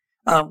friend.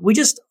 We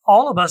just,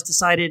 all of us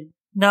decided,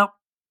 no,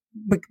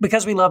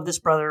 because we love this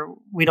brother,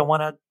 we don't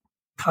want to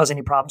cause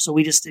any problems. So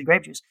we just did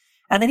grape juice.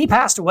 And then he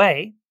passed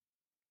away,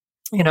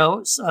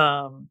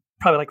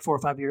 probably like 4 or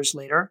 5 years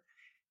later.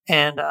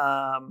 And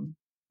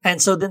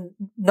so then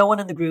no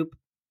one in the group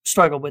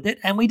struggled with it.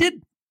 And we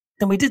did.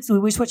 Then we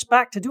switched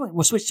to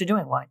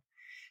doing wine.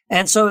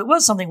 And so it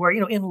was something where,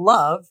 in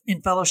love,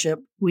 in fellowship,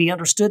 we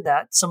understood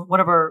that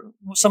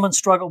someone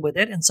struggled with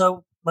it. And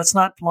so let's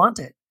not flaunt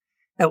it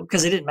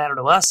because it didn't matter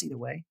to us either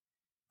way.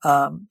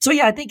 So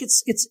yeah, I think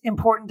it's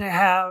important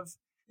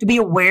to be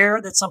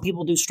aware that some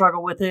people do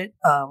struggle with it.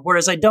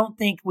 Whereas I don't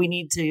think we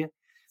need to,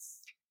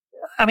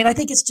 I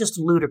think it's just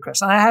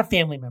ludicrous. And I have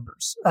family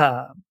members,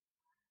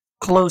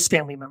 close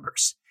family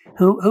members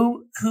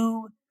who,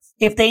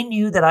 if they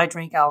knew that I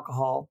drink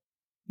alcohol,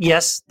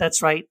 yes,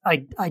 that's right.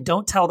 I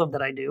don't tell them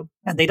that I do,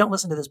 and they don't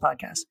listen to this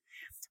podcast.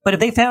 But if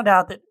they found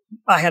out that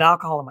I had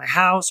alcohol in my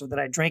house or that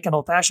I drank an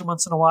old-fashioned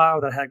once in a while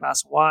or that I had a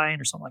glass of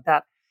wine or something like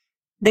that,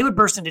 they would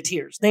burst into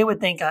tears. They would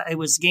think it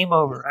was game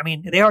over. I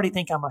mean, they already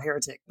think I'm a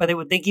heretic, but they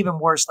would think even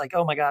worse, like,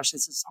 oh my gosh,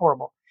 this is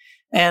horrible.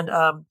 And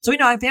so,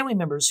 I have family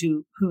members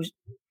who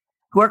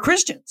are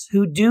Christians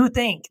who do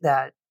think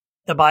that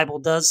the Bible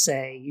does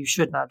say you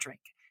should not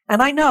drink.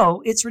 And I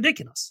know it's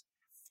ridiculous.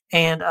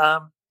 And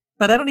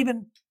but I don't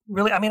even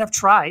really, I've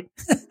tried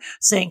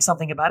saying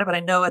something about it, but I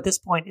know at this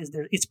point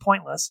it's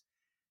pointless.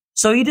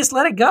 So you just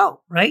let it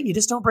go, right? You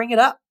just don't bring it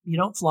up. You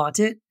don't flaunt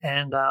it.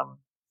 And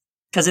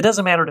because it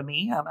doesn't matter to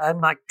me.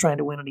 I'm not trying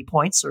to win any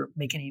points or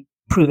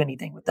prove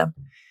anything with them.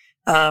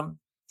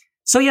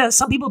 So yeah,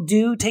 some people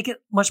do take it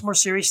much more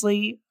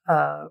seriously.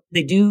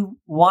 They do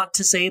want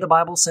to say the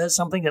Bible says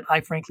something that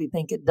I frankly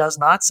think it does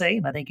not say.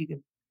 And I think you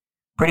can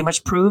pretty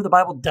much prove the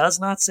Bible does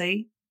not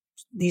say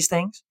these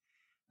things.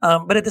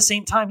 But at the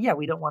same time, yeah,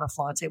 we don't want to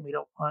flaunt it. We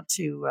don't want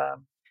to.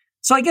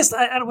 So I guess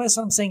what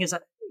I'm saying is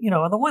that,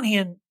 on the one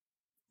hand,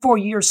 for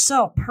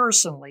yourself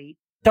personally,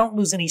 don't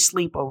lose any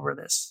sleep over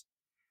this,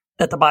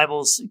 that the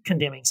Bible's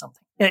condemning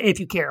something, if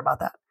you care about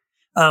that.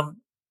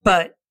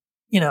 But,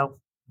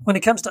 when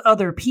it comes to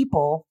other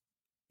people,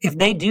 if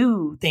they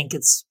do think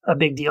it's a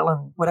big deal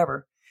and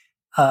whatever,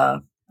 I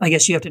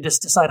guess you have to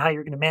just decide how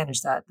you're going to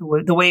manage that.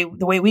 The way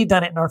we've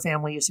done it in our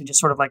family is to just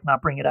sort of like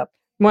not bring it up.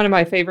 One of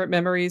my favorite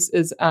memories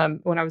is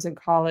when I was in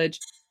college.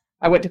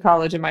 I went to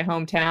college in my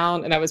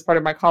hometown, and I was part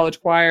of my college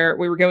choir.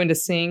 We were going to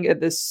sing at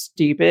this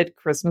stupid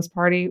Christmas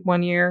party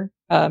one year.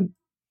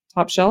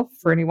 Top shelf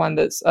for anyone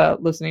that's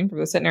listening from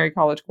the Centenary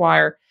College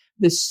Choir.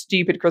 This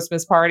stupid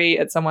Christmas party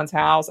at someone's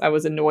house. I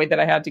was annoyed that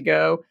I had to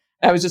go.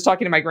 I was just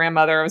talking to my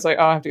grandmother. I was like,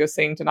 oh, I have to go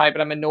sing tonight, but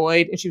I'm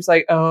annoyed. And she was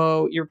like,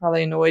 oh, you're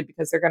probably annoyed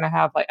because they're going to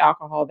have like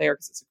alcohol there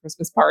because it's a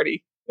Christmas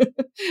party.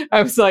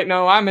 I was like,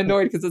 no, I'm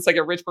annoyed because it's like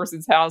a rich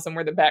person's house and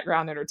we're the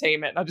background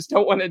entertainment. And I just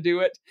don't want to do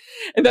it.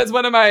 And that's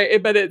one of my,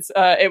 but it's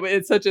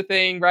such a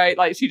thing, right?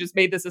 Like she just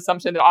made this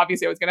assumption that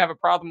obviously I was going to have a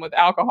problem with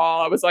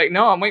alcohol. I was like,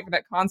 no, I'm waiting for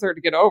that concert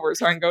to get over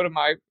so I can go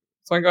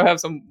have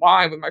some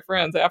wine with my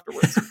friends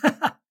afterwards.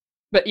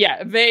 But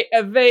yeah,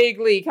 a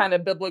vaguely kind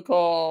of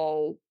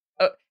biblical,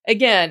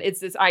 again,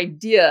 it's this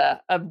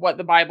idea of what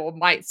the Bible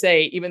might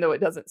say, even though it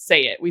doesn't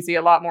say it. We see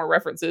a lot more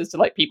references to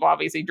like people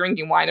obviously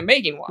drinking wine and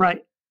making wine.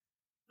 Right.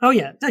 Oh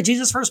yeah.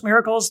 Jesus' first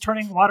miracle is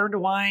turning water into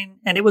wine,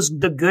 and it was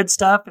the good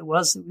stuff. It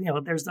was,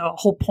 there's a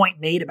whole point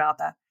made about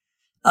that.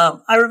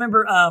 I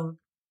remember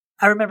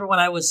when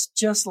I was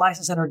just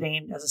licensed and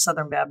ordained as a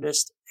Southern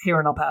Baptist here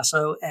in El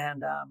Paso,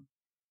 and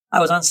I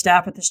was on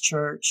staff at this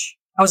church,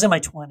 I was in my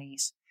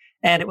 20s,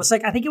 and it was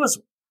like, I think it was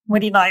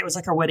Wendy night. It was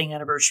like our wedding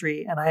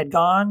anniversary, and I had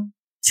gone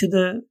to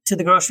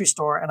the grocery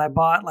store and I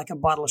bought like a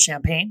bottle of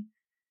champagne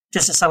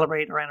just to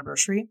celebrate our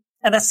anniversary.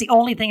 And that's the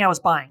only thing I was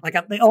buying. Like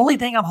the only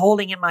thing I'm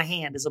holding in my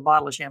hand is a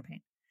bottle of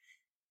champagne.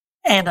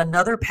 And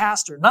another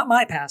pastor, not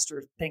my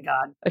pastor, thank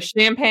God, A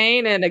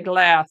champagne and a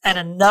glass. and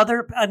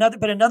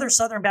another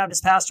Southern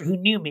Baptist pastor who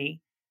knew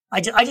me.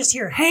 I just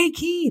hear, "Hey,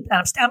 Keith,"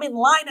 and I'm in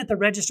line at the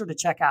register to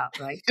check out,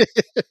 right?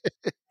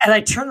 And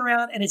I turn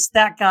around and it's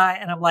that guy,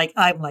 and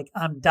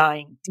I'm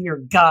dying, dear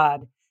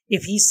God,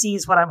 if he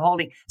sees what I'm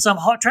holding. So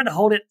I'm trying to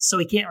hold it so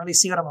he can't really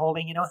see what I'm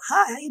holding.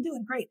 Hi, how you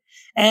doing? Great.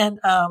 And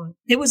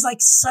it was like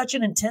such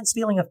an intense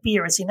feeling of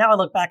fear. And see, now I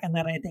look back on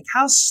that and I think,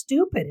 how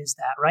stupid is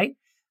that, right?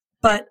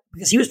 But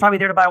because he was probably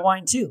there to buy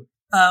wine too.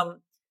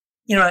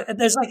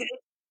 There's like,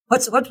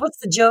 what's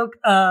the joke?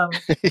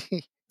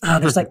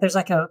 There's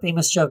like a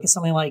famous joke. It's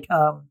something like,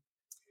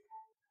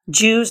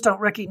 Jews don't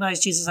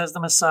recognize Jesus as the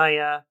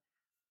Messiah.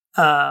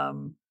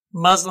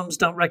 Muslims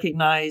don't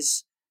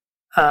recognize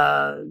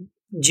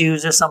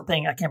Jews as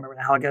something. I can't remember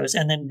how it goes.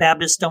 And then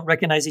Baptists don't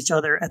recognize each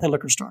other at the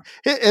liquor store.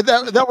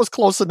 That was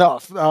close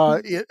enough.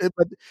 But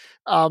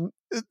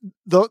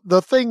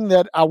the thing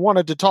that I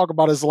wanted to talk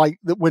about is like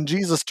when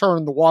Jesus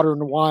turned the water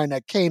into wine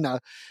at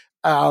Cana.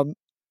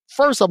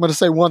 First, I'm going to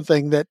say one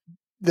thing that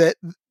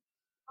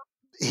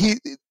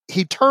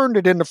he turned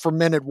it into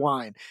fermented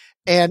wine,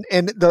 and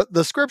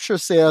the scripture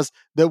says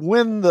that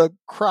when the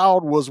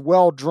crowd was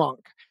well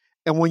drunk,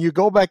 and when you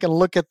go back and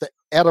look at the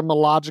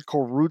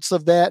etymological roots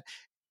of that,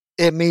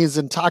 it means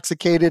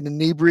intoxicated,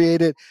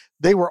 inebriated.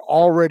 They were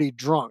already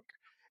drunk,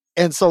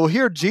 and so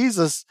here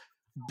Jesus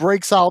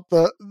breaks out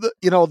the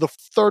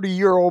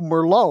 30-year-old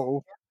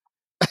Merlot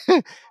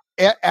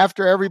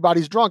after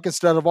everybody's drunk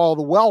instead of all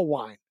the well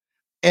wine,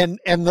 and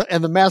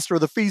the master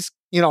of the feast,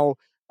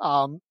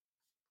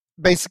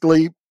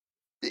 basically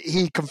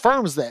he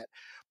confirms that.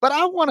 But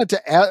I wanted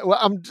to add,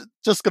 I'm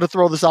just going to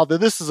throw this out there.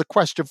 This is a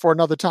question for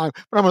another time,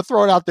 but I'm going to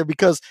throw it out there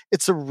because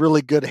it's a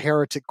really good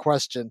heretic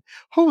question.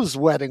 Whose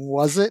wedding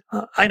was it?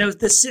 I know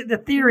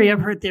the theory.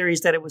 I've heard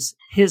theories that it was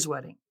his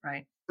wedding,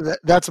 right?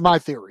 That's my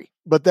theory.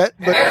 But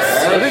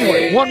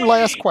anyway, one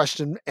last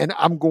question, and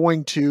I'm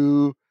going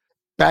to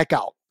back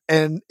out.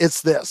 And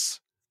it's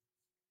this.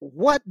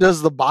 What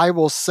does the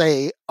Bible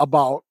say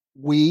about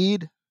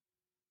weed,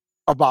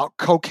 about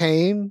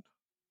cocaine,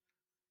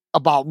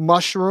 about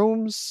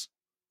mushrooms?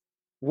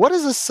 What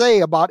does it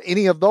say about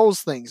any of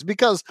those things?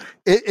 Because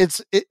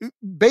it's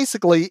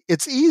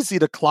easy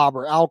to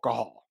clobber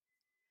alcohol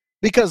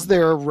because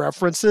there are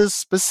references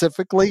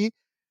specifically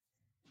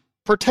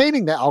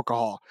pertaining to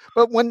alcohol.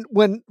 But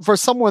when for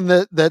someone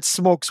that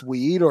smokes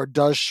weed or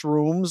does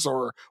shrooms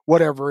or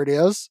whatever it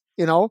is,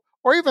 or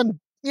even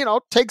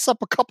takes up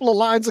a couple of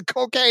lines of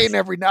cocaine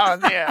every now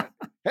and then.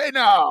 Hey,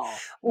 now,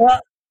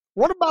 what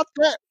about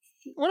that?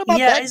 What about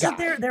that isn't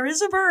guy? there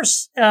is a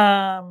verse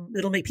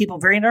that'll make people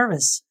very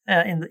nervous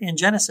in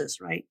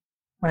Genesis, right?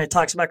 When it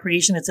talks about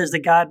creation, it says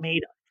that God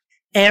made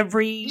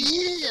every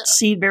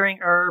seed-bearing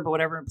herb or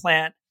whatever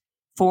plant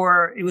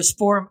for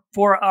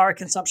our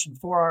consumption,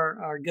 for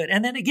our good.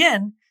 And then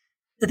again,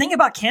 the thing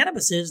about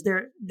cannabis is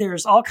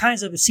there's all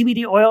kinds of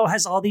CBD oil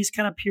has all these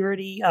kind of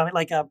purity,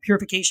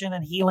 purification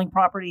and healing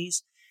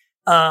properties.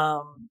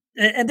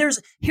 And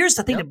here's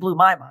the thing that blew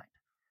my mind.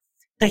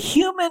 The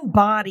human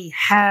body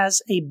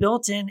has a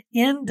built-in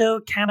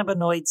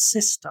endocannabinoid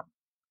system.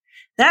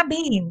 That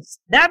means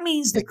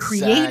the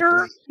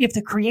creator, if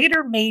the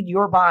creator made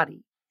your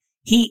body,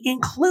 he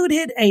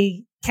included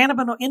a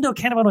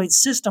endocannabinoid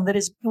system that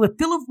is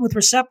filled with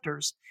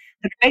receptors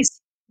that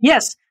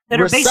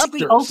are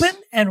basically open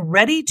and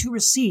ready to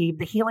receive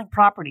the healing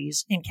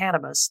properties in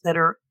cannabis that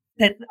are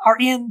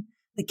in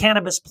the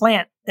cannabis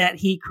plant that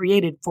he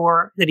created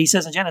that he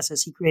says in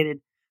Genesis he created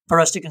for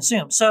us to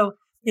consume. So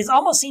it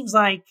almost seems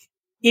like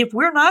if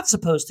we're not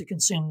supposed to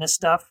consume this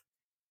stuff,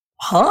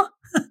 well,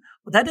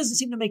 that doesn't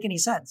seem to make any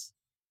sense.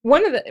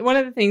 One of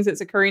the things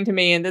that's occurring to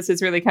me, and this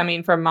is really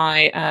coming from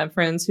my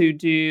colleagues who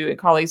do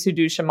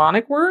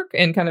shamanic work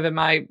and kind of in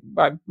my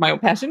own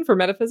passion for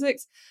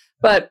metaphysics,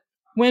 but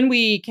when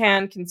we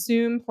can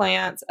consume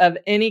plants of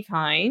any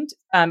kind,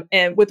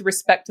 and with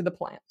respect to the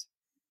plant,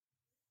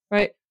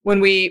 right? When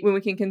we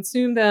can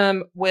consume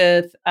them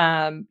with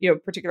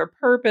particular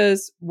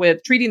purpose,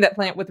 with treating that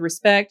plant with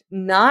respect,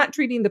 not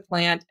treating the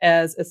plant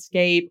as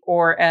escape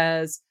or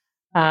as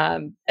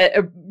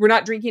we're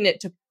not drinking it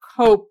to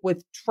cope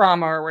with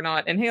trauma, or we're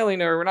not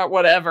inhaling, or we're not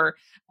whatever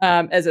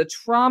as a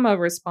trauma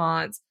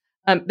response.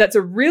 That's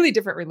a really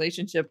different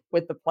relationship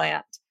with the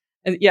plant.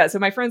 And so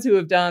my friends who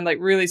have done have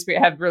really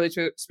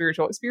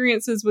spiritual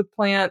experiences with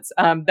plants,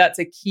 that's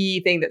a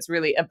key thing that's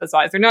really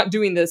emphasized. They're not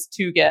doing this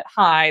to get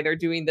high. They're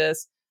doing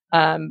this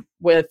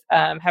with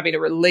having a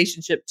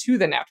relationship to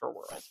the natural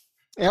world.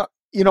 Yeah,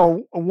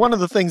 one of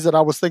the things that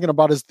I was thinking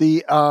about is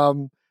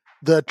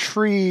the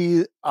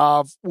tree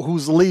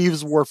whose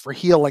leaves were for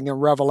healing in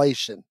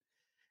Revelation.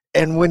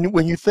 And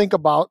when you think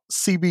about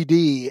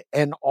CBD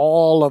and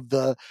all of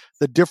the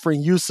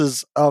different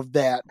uses of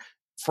that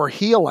for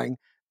healing,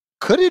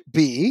 could it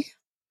be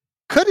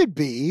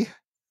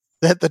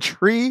that the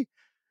tree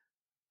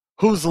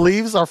whose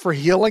leaves are for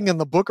healing in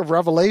the book of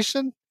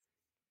Revelation,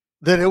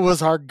 that it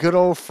was our good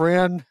old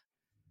friend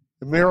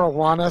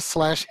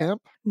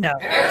marijuana/hemp? No.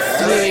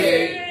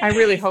 I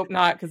really hope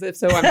not, because if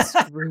so, I'm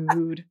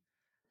screwed.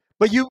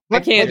 But I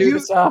can't do the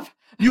stuff.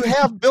 You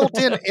have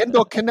built-in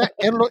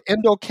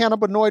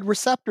endocannabinoid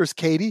receptors,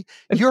 Katie.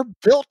 You're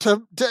built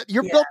to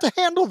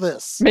handle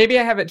this. Maybe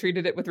I haven't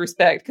treated it with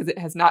respect, because it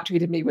has not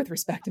treated me with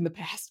respect in the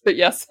past. But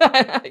yes,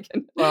 I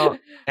can. Well,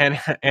 and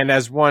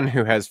as one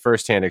who has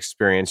firsthand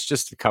experience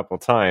just a couple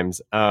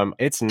times,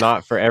 it's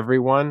not for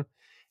everyone.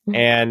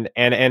 And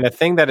a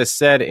thing that is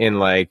said in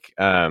like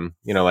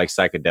like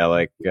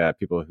psychedelic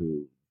people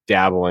who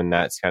dabble in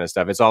that kind of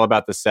stuff, it's all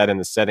about the set and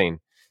the setting.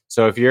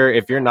 So if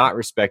you're not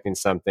respecting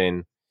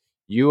something,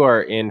 you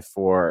are in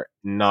for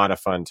not a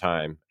fun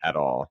time at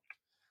all.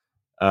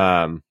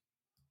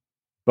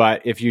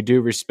 But if you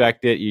do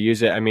respect it, you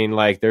use it. I mean,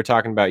 like they're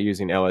talking about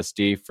using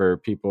LSD for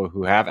people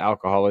who have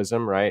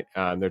alcoholism, right?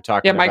 They're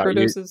talking about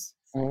microdoses.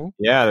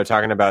 They're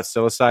talking about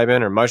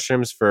psilocybin or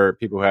mushrooms for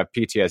people who have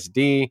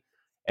PTSD,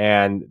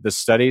 and the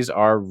studies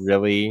are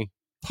really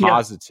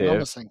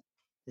positive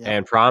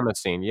and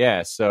promising.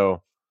 Yeah,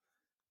 so.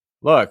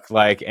 Look,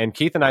 like, and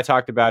Keith and I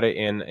talked about it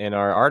in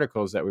our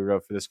articles that we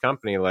wrote for this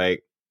company.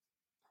 Like,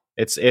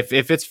 it's if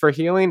it's for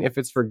healing, if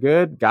it's for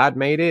good, God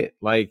made it.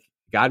 Like,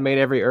 God made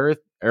every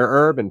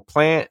herb and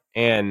plant.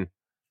 And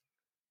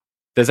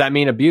does that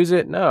mean abuse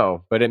it?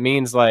 No, but it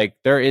means like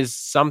there is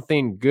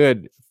something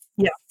good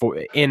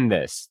in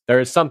this.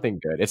 There is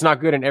something good. It's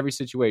not good in every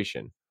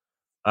situation,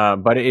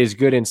 but it is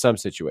good in some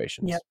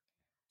situations. Yep.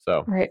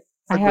 So, right.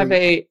 I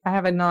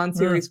have a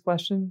non-serious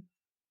question.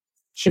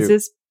 Shoot.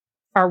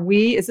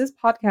 Is this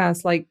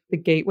podcast like the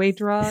gateway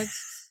drug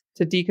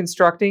to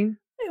deconstructing?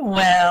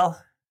 Well,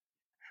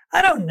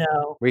 I don't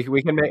know. We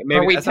can make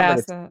maybe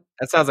that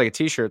sounds like a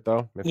T-shirt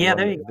though. Yeah,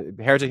 there you go.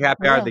 The Heretic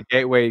Happy Hour, the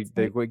gateway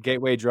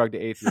drug to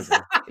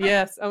atheism.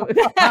 Yes. I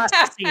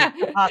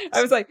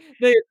was like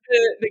the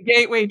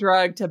gateway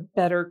drug to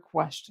better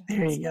questions.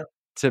 There you go.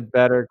 To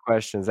better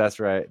questions.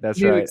 That's right.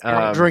 That's right.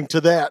 Drink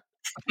to that.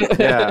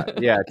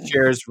 Yeah.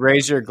 Cheers.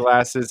 Raise your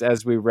glasses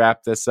as we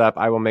wrap this up.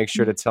 I will make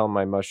sure to tell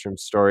my mushroom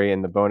story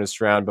in the bonus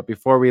round. But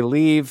before we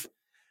leave,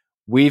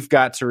 we've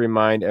got to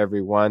remind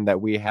everyone that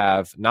we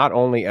have not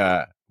only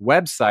a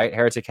website,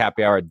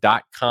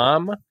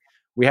 heretichappyhour.com,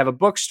 we have a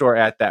bookstore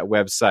at that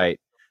website.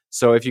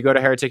 So if you go to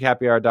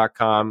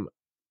heretichappyhour.com,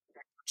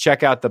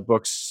 check out the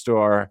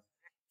bookstore.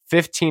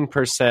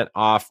 15%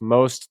 off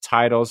most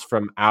titles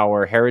from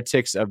our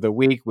Heretics of the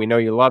Week. We know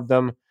you love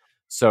them.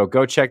 So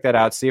go check that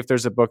out. See if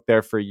there's a book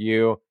there for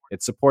you.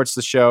 It supports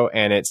the show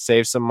and it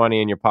saves some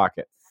money in your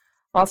pocket.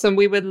 Awesome.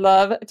 We would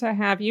love to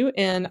have you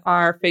in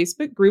our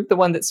Facebook group, the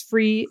one that's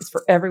free. It's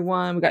for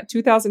everyone. We got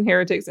 2,000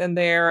 heretics in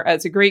there.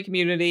 It's a great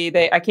community.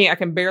 I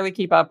can barely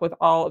keep up with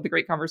all of the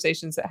great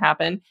conversations that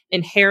happen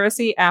in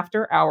Heresy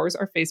After Hours,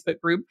 our Facebook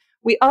group.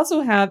 We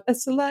also have a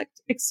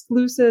select,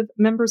 exclusive,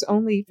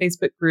 members-only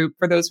Facebook group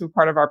for those who are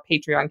part of our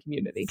Patreon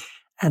community.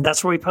 And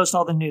that's where we post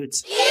all the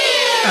nudes.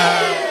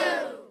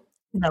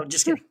 No,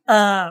 just kidding.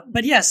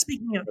 But yeah,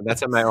 speaking of...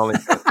 That's my only...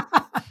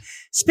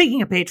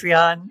 Speaking of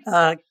Patreon,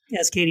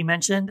 as Katie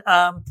mentioned,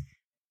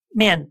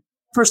 man,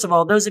 first of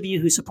all, those of you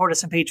who support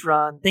us on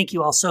Patreon, thank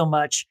you all so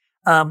much.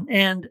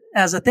 And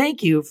as a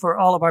thank you for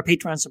all of our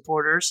Patreon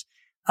supporters,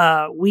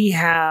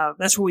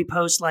 that's where we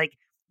post like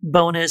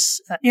bonus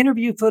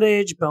interview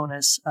footage,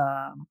 bonus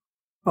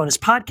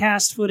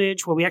podcast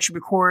footage, where we actually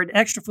record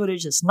extra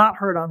footage that's not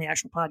heard on the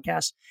actual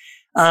podcast.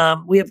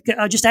 We have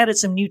just added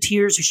some new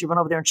tiers. You should run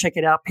over there and check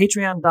it out.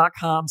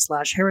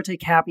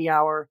 Patreon.com/Heretic Happy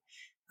Hour.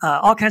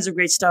 All kinds of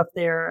great stuff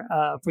there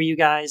for you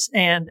guys.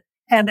 And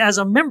as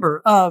a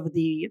member of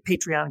the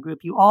Patreon group,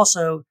 you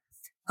also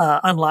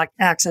unlock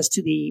access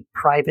to the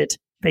private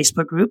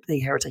Facebook group, the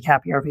Heretic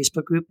Happy Hour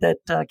Facebook group that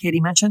Katie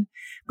mentioned.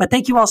 But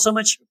thank you all so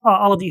much,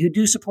 all of you who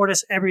do support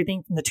us,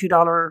 everything from the $2,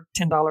 $10,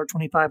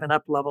 $25 and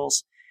up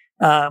levels.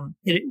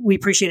 We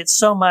appreciate it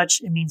so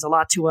much. It means a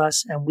lot to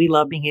us, and we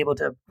love being able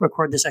to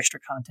record this extra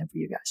content for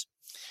you guys.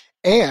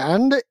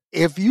 And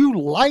if you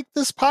like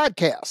this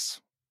podcast,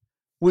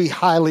 we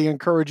highly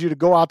encourage you to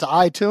go out to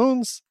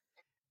iTunes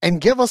and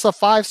give us a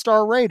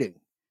 5-star rating.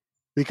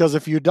 Because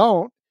if you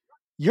don't,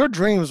 your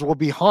dreams will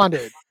be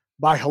haunted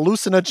by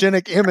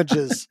hallucinogenic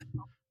images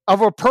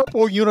of a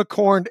purple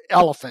unicorned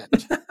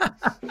elephant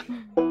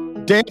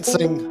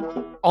dancing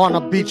on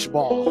a beach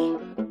ball.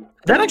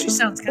 That actually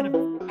sounds kind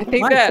of... I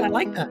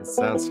like that.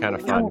 Sounds kind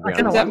of fun.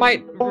 That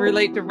might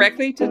relate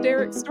directly to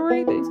Derek's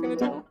story that he's going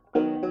to tell.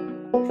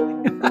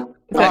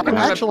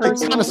 Actually,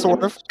 kind of,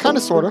 sort of.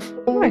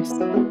 Nice.